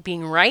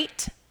being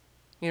right,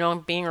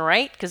 being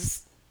right,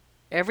 because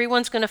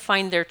everyone's going to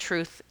find their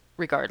truth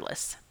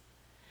regardless.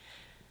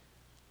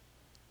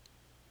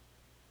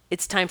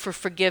 It's time for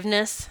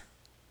forgiveness.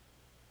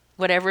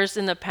 Whatever's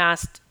in the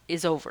past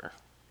is over.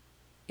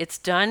 It's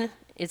done.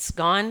 It's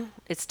gone.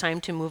 It's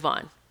time to move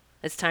on.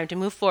 It's time to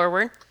move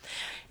forward.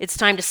 It's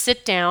time to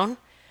sit down,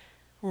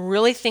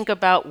 really think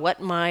about what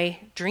my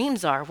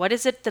dreams are. What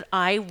is it that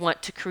I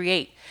want to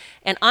create?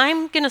 And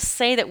I'm going to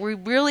say that we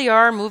really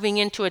are moving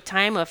into a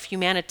time of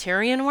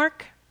humanitarian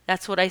work.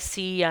 That's what I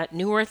see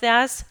New Earth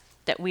as,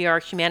 that we are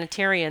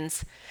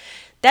humanitarians.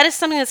 That is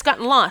something that's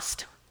gotten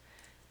lost.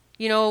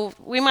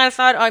 We might have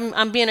thought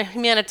I'm being a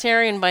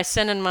humanitarian by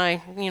sending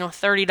my,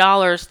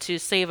 $30 to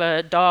save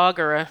a dog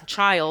or a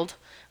child,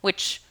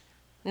 which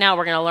now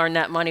we're going to learn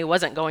that money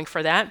wasn't going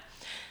for that,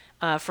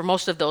 for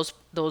most of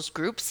those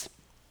groups.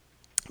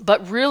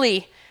 But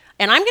really,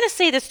 and I'm going to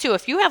say this too,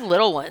 if you have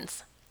little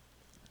ones,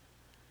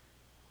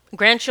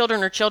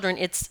 grandchildren or children,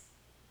 it's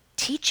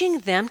teaching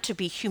them to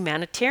be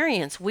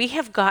humanitarians. We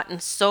have gotten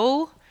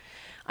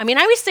I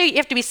always say you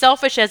have to be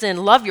selfish as in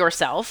love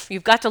yourself.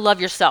 You've got to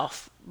love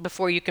yourself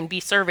before you can be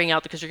serving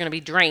out, because you're going to be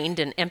drained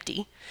and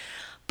empty.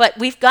 But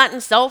we've gotten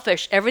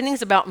selfish.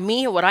 Everything's about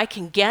me and what I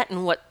can get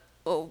and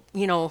how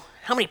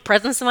many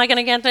presents am I going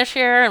to get this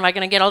year? Am I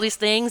going to get all these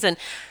things? And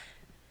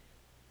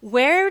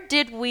where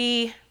did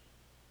we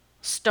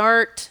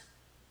start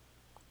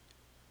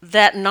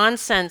that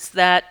nonsense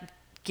that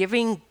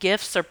giving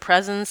gifts or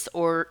presents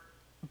or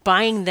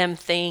buying them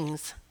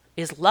things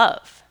is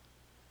love?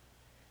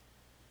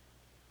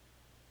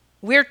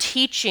 We're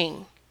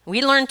teaching,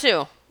 we learn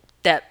too,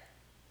 that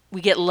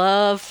we get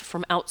love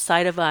from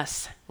outside of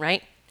us,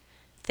 right?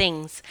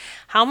 Things.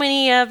 How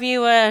many of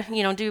you,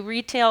 do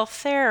retail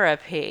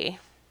therapy?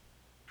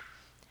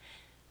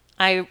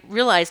 I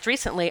realized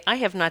recently I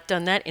have not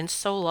done that in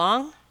so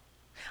long.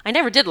 I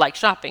never did like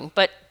shopping,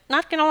 but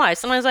not gonna lie,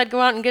 sometimes I'd go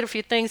out and get a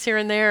few things here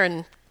and there,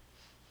 and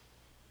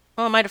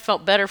I might have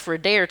felt better for a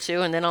day or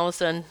two, and then all of a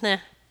sudden,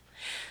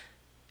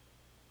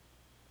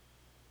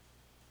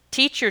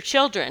 Teach your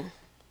children,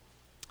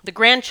 the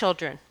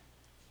grandchildren,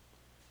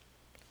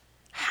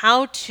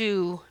 how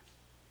to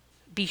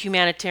be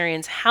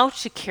humanitarians, how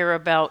to care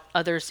about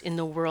others in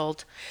the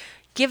world.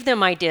 Give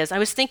them ideas. I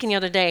was thinking the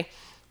other day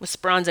with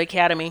Speranza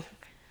Academy,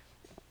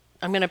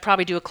 I'm going to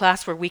probably do a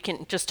class where we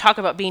can just talk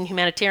about being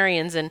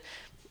humanitarians and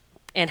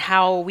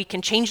how we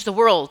can change the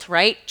world,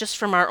 right? Just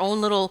from our own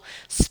little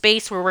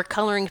space where we're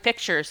coloring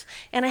pictures.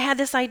 And I had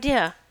this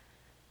idea.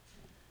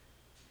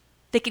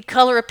 They could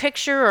color a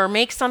picture or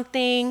make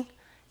something,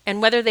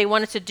 and whether they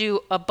wanted to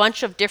do a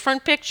bunch of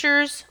different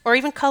pictures or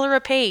even color a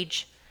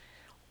page,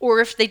 or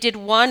if they did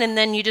one and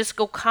then you just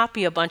go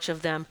copy a bunch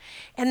of them.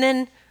 And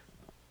then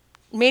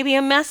maybe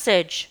a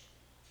message.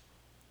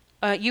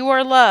 You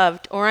are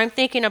loved, or I'm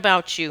thinking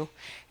about you.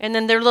 And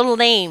then their little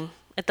name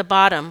at the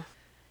bottom.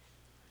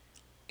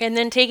 And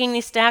then taking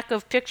these stack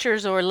of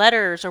pictures or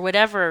letters or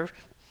whatever,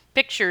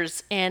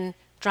 pictures, and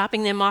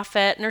dropping them off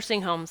at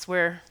nursing homes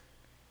where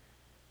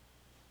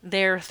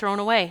they're thrown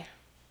away.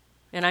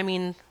 And I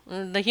mean,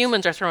 the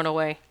humans are thrown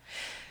away.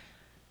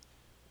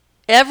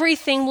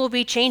 Everything will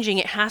be changing.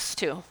 It has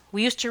to.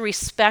 We used to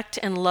respect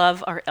and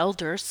love our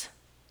elders,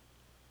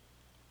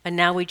 and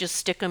now we just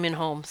stick them in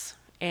homes.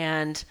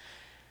 And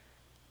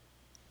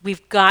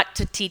we've got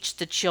to teach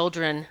the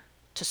children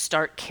to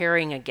start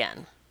caring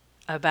again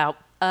about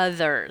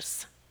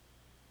others.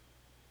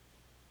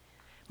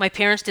 My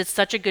parents did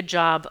such a good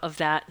job of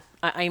that.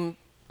 I'm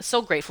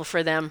so grateful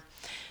for them.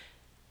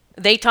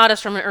 They taught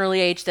us from an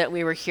early age that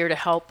we were here to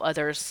help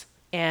others.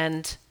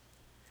 And,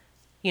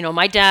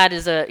 my dad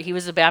he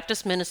was a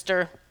Baptist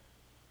minister,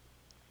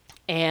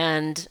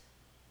 and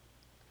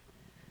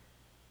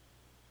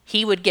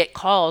he would get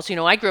calls.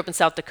 I grew up in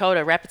South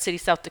Dakota, Rapid City,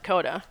 South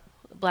Dakota.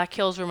 Black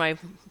Hills were my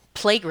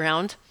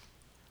playground.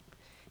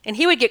 And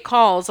he would get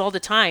calls all the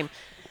time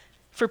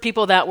for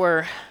people that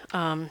were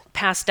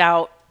passed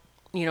out,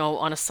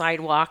 on a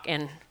sidewalk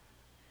and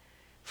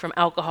from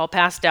alcohol,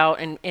 passed out.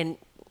 And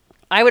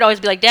I would always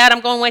be like, Dad, I'm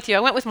going with you. I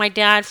went with my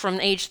dad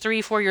from age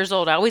 3, 4 years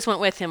old. I always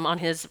went with him on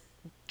his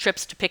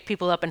trips to pick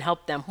people up and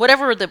help them,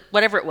 whatever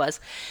it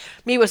was.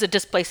 Maybe it was a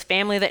displaced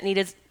family that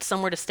needed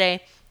somewhere to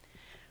stay.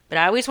 But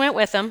I always went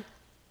with them.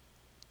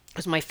 It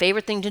was my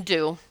favorite thing to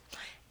do.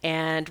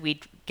 And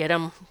we'd get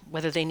them,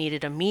 whether they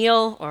needed a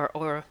meal or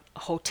a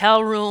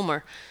hotel room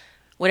or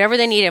whatever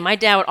they needed. My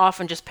dad would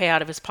often just pay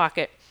out of his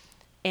pocket.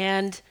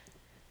 And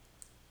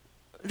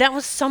that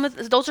was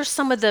those are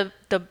some of the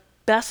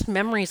best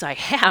memories I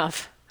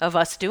have of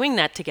us doing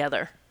that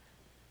together.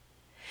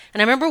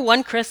 And I remember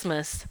one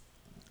Christmas,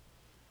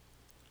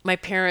 my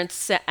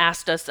parents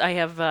asked us, I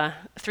have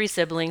 3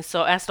 siblings,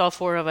 so asked all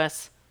 4 of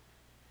us,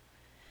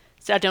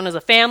 sat down as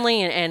a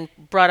family and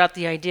brought out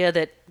the idea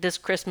that this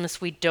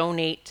Christmas we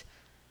donate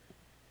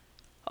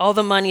all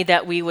the money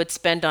that we would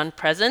spend on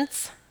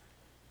presents.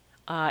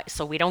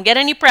 So we don't get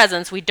any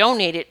presents. We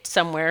donate it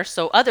somewhere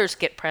so others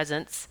get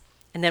presents.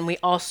 And then we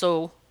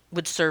also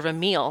would serve a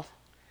meal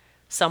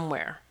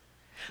somewhere.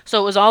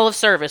 So it was all of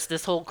service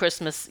this whole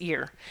Christmas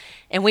year.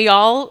 And we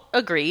all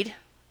agreed.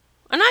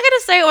 I'm not going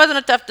to say it wasn't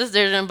a tough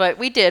decision, but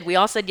we did. We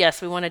all said,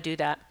 yes, we want to do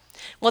that.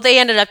 Well, they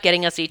ended up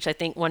getting us each, I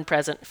think, one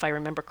present, if I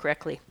remember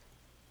correctly.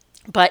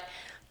 But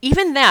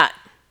even that,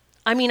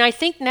 I mean, I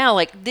think now,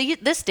 like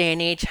this day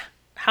and age,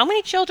 how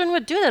many children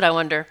would do that, I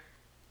wonder?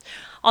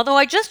 Although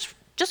I just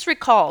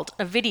recalled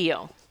a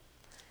video.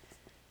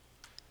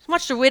 I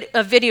watched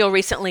a video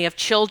recently of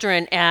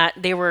children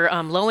they were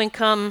from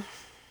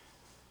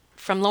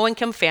low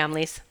income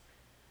families.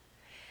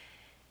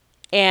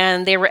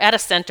 And they were at a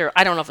center.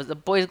 I don't know if it was a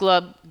boys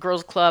club,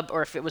 girls club,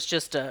 or if it was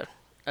just a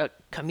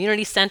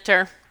community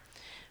center.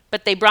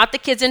 But they brought the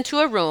kids into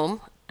a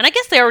room. And I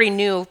guess they already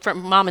knew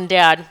from mom and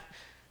dad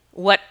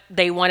what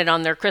they wanted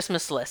on their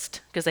Christmas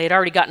list because they had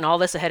already gotten all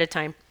this ahead of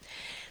time.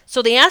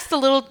 So they asked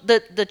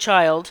the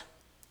child,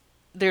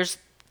 there's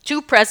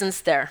two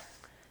presents there.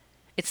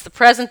 It's the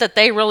present that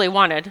they really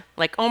wanted.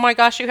 Like, oh my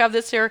gosh, you have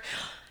this here.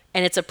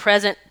 And it's a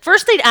present.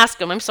 First they'd ask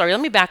them, I'm sorry, let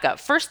me back up.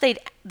 First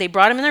they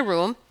brought them in their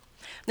room.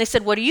 And they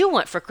said, what do you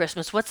want for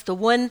Christmas? What's the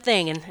one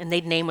thing? And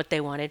they'd name what they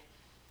wanted.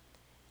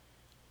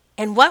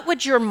 And what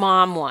would your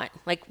mom want?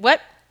 Like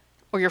what,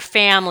 or your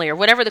family, or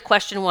whatever the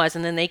question was.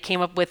 And then they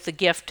came up with the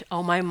gift.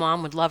 Oh, my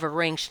mom would love a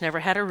ring. She never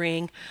had a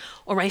ring.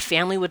 Or my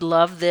family would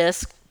love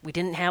this. We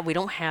don't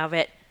have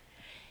it.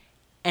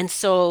 And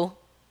so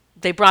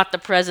they brought the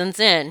presents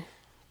in.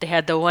 They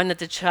had the one that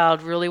the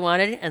child really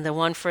wanted and the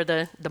one for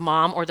the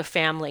mom or the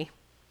family.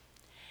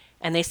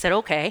 And they said,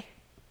 okay,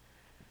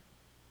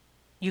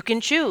 you can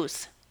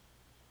choose.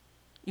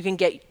 You can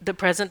get the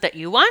present that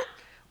you want,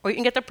 or you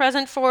can get the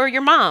present for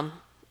your mom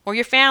or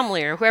your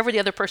family or whoever the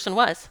other person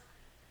was.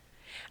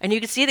 And you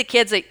can see the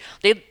kids,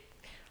 they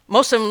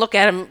most of them look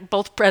at them,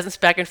 both presents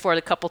back and forth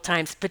a couple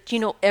times. But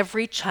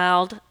every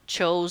child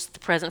chose the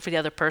present for the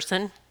other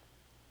person.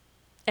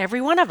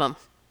 Every one of them.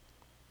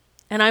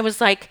 And I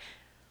was like,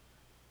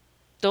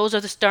 those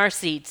are the star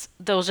seeds.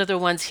 Those are the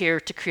ones here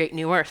to create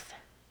new earth.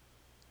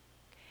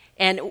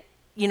 And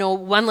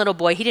one little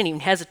boy, he didn't even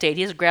hesitate.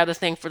 He just grabbed the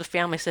thing for the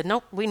family and said,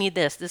 nope, we need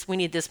this. We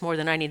need this more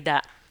than I need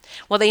that.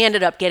 Well, they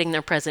ended up getting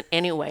their present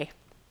anyway.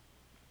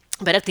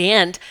 But at the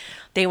end,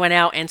 they went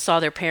out and saw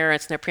their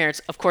parents, and their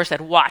parents, of course,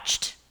 had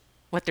watched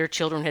what their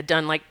children had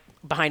done, like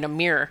behind a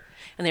mirror,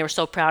 and they were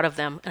so proud of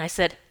them. And I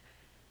said,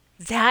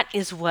 that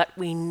is what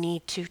we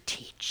need to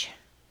teach.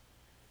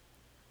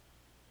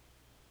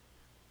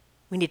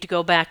 We need to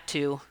go back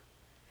to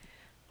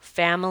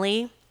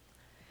family,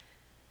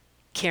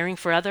 caring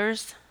for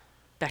others,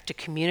 back to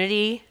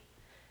community,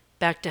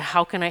 back to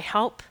how can I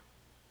help,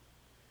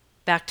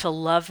 back to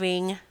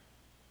loving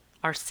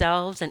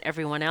ourselves and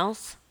everyone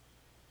else.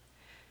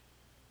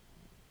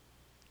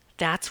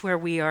 That's where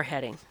we are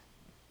heading.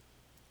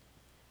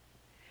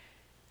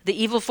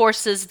 The evil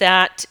forces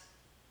that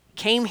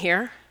came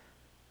here,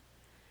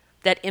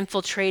 that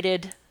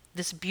infiltrated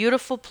this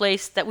beautiful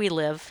place that we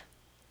live,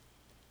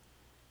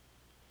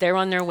 they're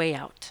on their way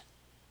out.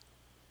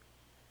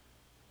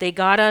 They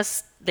got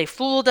us, they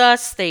fooled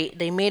us,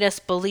 they made us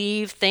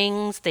believe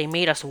things, they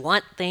made us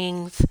want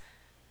things.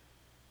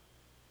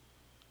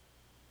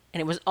 And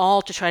it was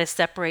all to try to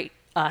separate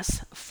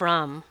us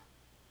from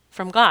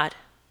God,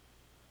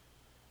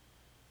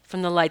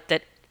 from the light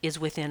that is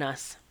within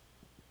us.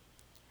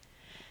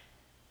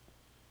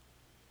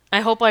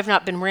 I hope I've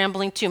not been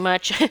rambling too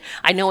much.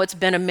 I know it's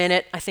been a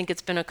minute. I think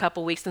it's been a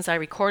couple weeks since I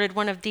recorded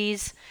one of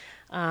these.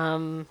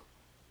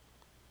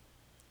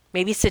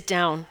 Maybe sit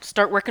down,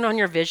 start working on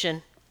your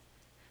vision.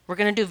 We're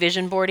going to do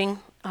vision boarding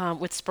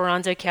with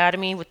Speranza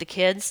Academy with the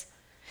kids,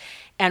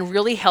 and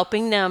really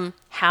helping them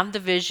have the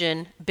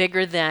vision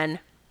bigger than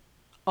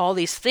all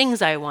these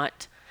things I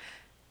want.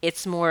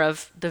 It's more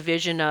of the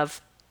vision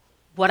of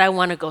what I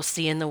want to go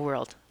see in the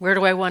world. Where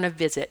do I want to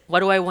visit?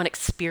 What do I want to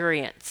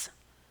experience?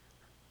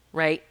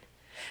 Right?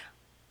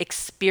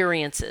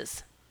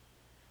 Experiences.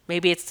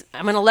 Maybe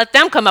I'm going to let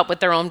them come up with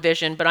their own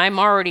vision, but I'm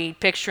already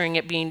picturing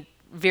it being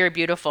very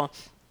beautiful.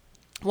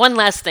 One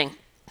last thing.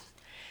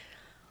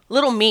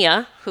 Little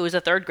Mia, who is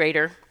a third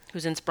grader,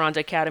 who's in Speranza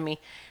Academy,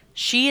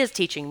 she is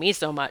teaching me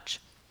so much.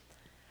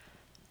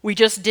 We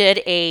just did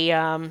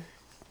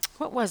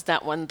what was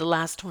that one? The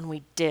last one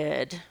we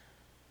did.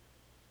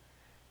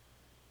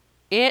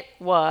 It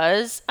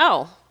was,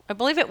 I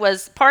believe it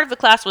was, part of the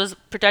class was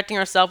protecting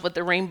herself with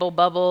the rainbow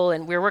bubble,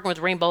 and we were working with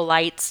rainbow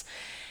lights.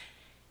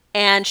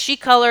 And she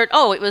colored,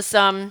 it was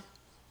the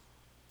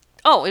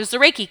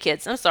Reiki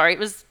kids. I'm sorry, it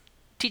was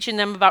teaching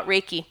them about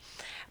Reiki.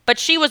 But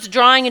she was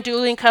drawing and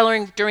doodling,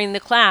 coloring during the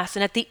class.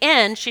 And at the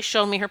end, she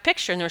showed me her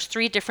picture, and there's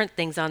 3 different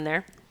things on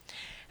there.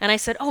 And I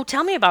said,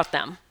 tell me about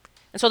them.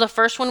 And so the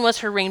first one was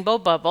her rainbow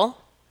bubble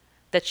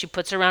that she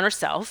puts around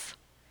herself.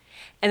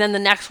 And then the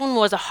next one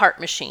was a heart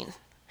machine.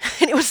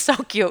 And it was so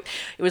cute.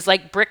 It was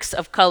like bricks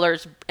of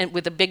colors and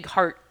with a big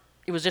heart.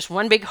 It was just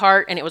one big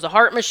heart, and it was a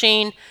heart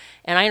machine.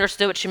 And I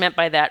understood what she meant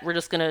by that. We're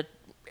just going to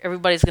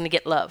Everybody's going to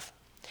get love.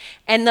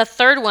 And the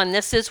third one,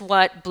 this is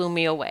what blew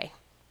me away.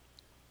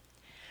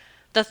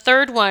 The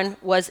third one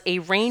was a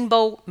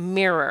rainbow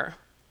mirror.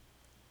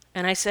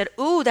 And I said,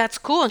 ooh, that's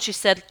cool. And she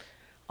said,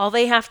 all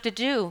they have to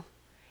do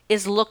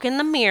is look in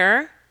the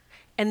mirror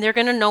and they're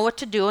going to know what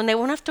to do and they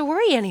won't have to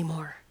worry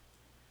anymore.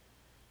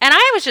 And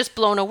I was just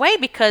blown away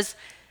because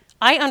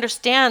I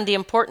understand the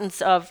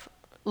importance of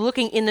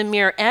looking in the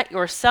mirror at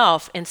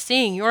yourself and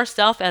seeing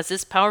yourself as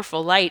this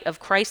powerful light of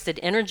Christed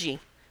energy,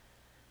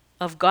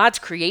 of God's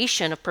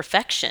creation, of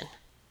perfection.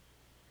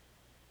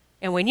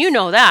 And when you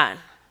know that,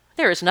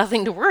 there is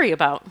nothing to worry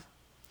about.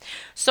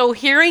 So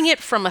hearing it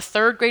from a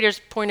third grader's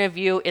point of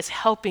view is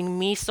helping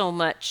me so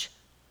much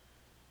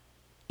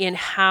in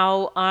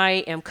how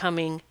I am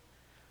coming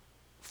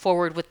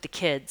forward with the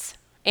kids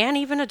and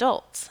even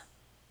adults.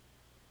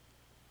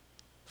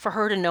 For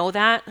her to know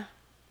that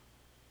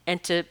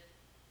and to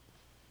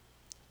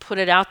put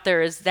it out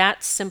there is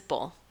that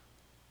simple.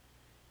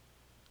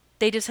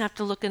 They just have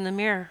to look in the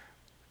mirror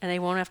and they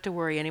won't have to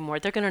worry anymore.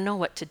 They're going to know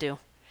what to do.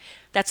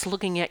 That's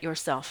looking at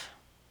yourself.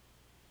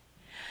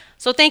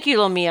 So thank you,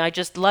 little Mia. I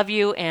just love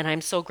you, and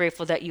I'm so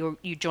grateful that you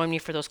joined me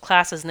for those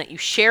classes and that you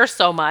share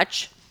so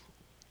much.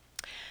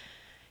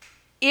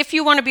 If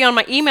you want to be on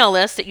my email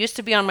list, it used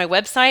to be on my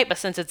website, but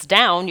since it's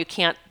down, you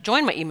can't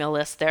join my email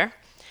list there.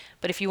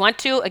 But if you want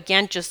to,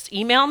 again, just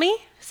email me.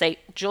 Say,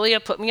 Julia,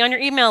 put me on your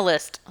email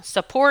list.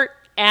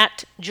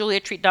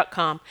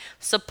 support@juliatreat.com.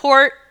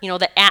 Support,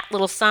 the @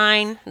 little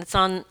sign that's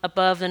on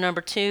above the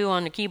number 2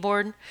 on the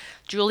keyboard.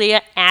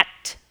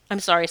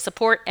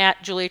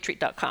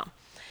 support@juliatreat.com.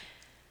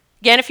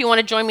 Again, if you want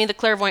to join me in the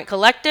Clairvoyant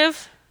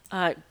Collective,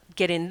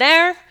 get in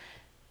there.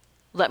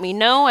 Let me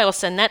know. I will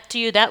send that to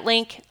you, that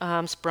link.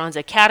 Speranza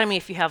Academy,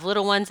 if you have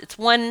little ones, it's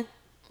one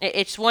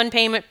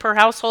payment per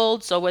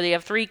household. So whether you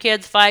have 3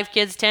 kids, 5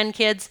 kids, 10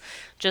 kids,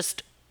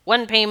 just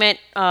one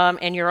payment,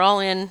 and you're all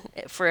in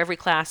for every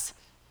class.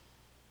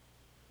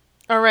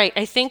 All right,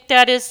 I think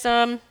that is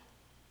all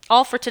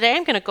for today.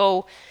 I'm going to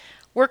go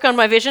work on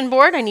my vision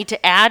board. I need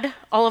to add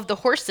all of the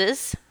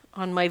horses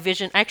on my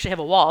vision. I actually have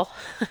a wall,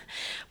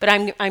 but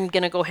I'm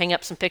going to go hang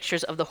up some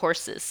pictures of the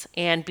horses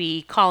and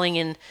be calling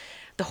in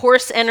the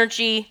horse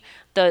energy,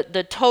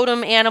 the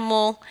totem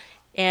animal,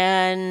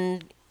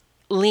 and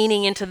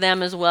leaning into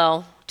them as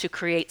well to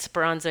create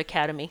Speranza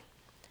Academy.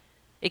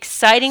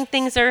 Exciting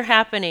things are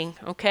happening,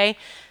 okay?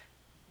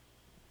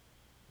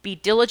 Be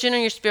diligent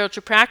in your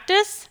spiritual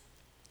practice.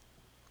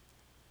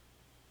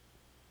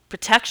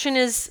 Protection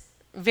is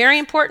very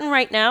important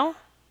right now.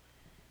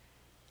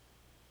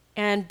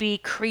 And be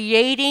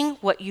creating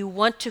what you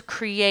want to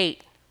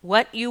create,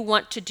 what you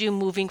want to do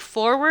moving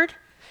forward.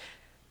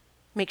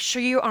 Make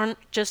sure you aren't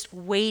just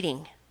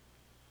waiting.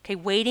 Okay,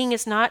 waiting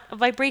is not a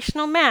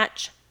vibrational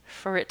match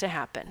for it to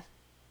happen.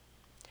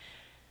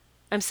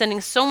 I'm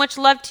sending so much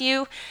love to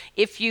you.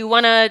 If you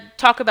want to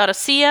talk about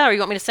ASEA or you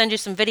want me to send you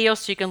some videos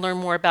so you can learn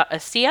more about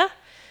ASEA,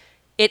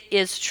 it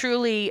is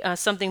truly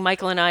something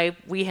Michael and I,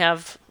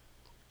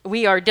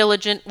 we are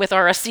diligent with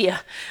our ASEA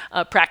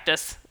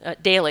practice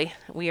daily.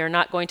 We are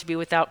not going to be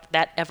without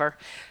that ever.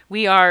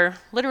 We are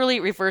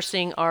literally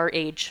reversing our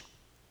age.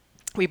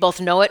 We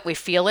both know it, we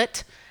feel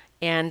it,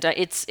 and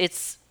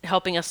it's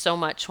helping us so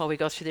much while we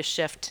go through this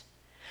shift.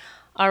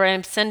 All right,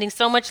 I'm sending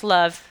so much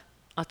love.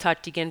 I'll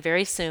talk to you again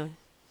very soon.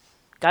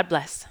 God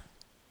bless.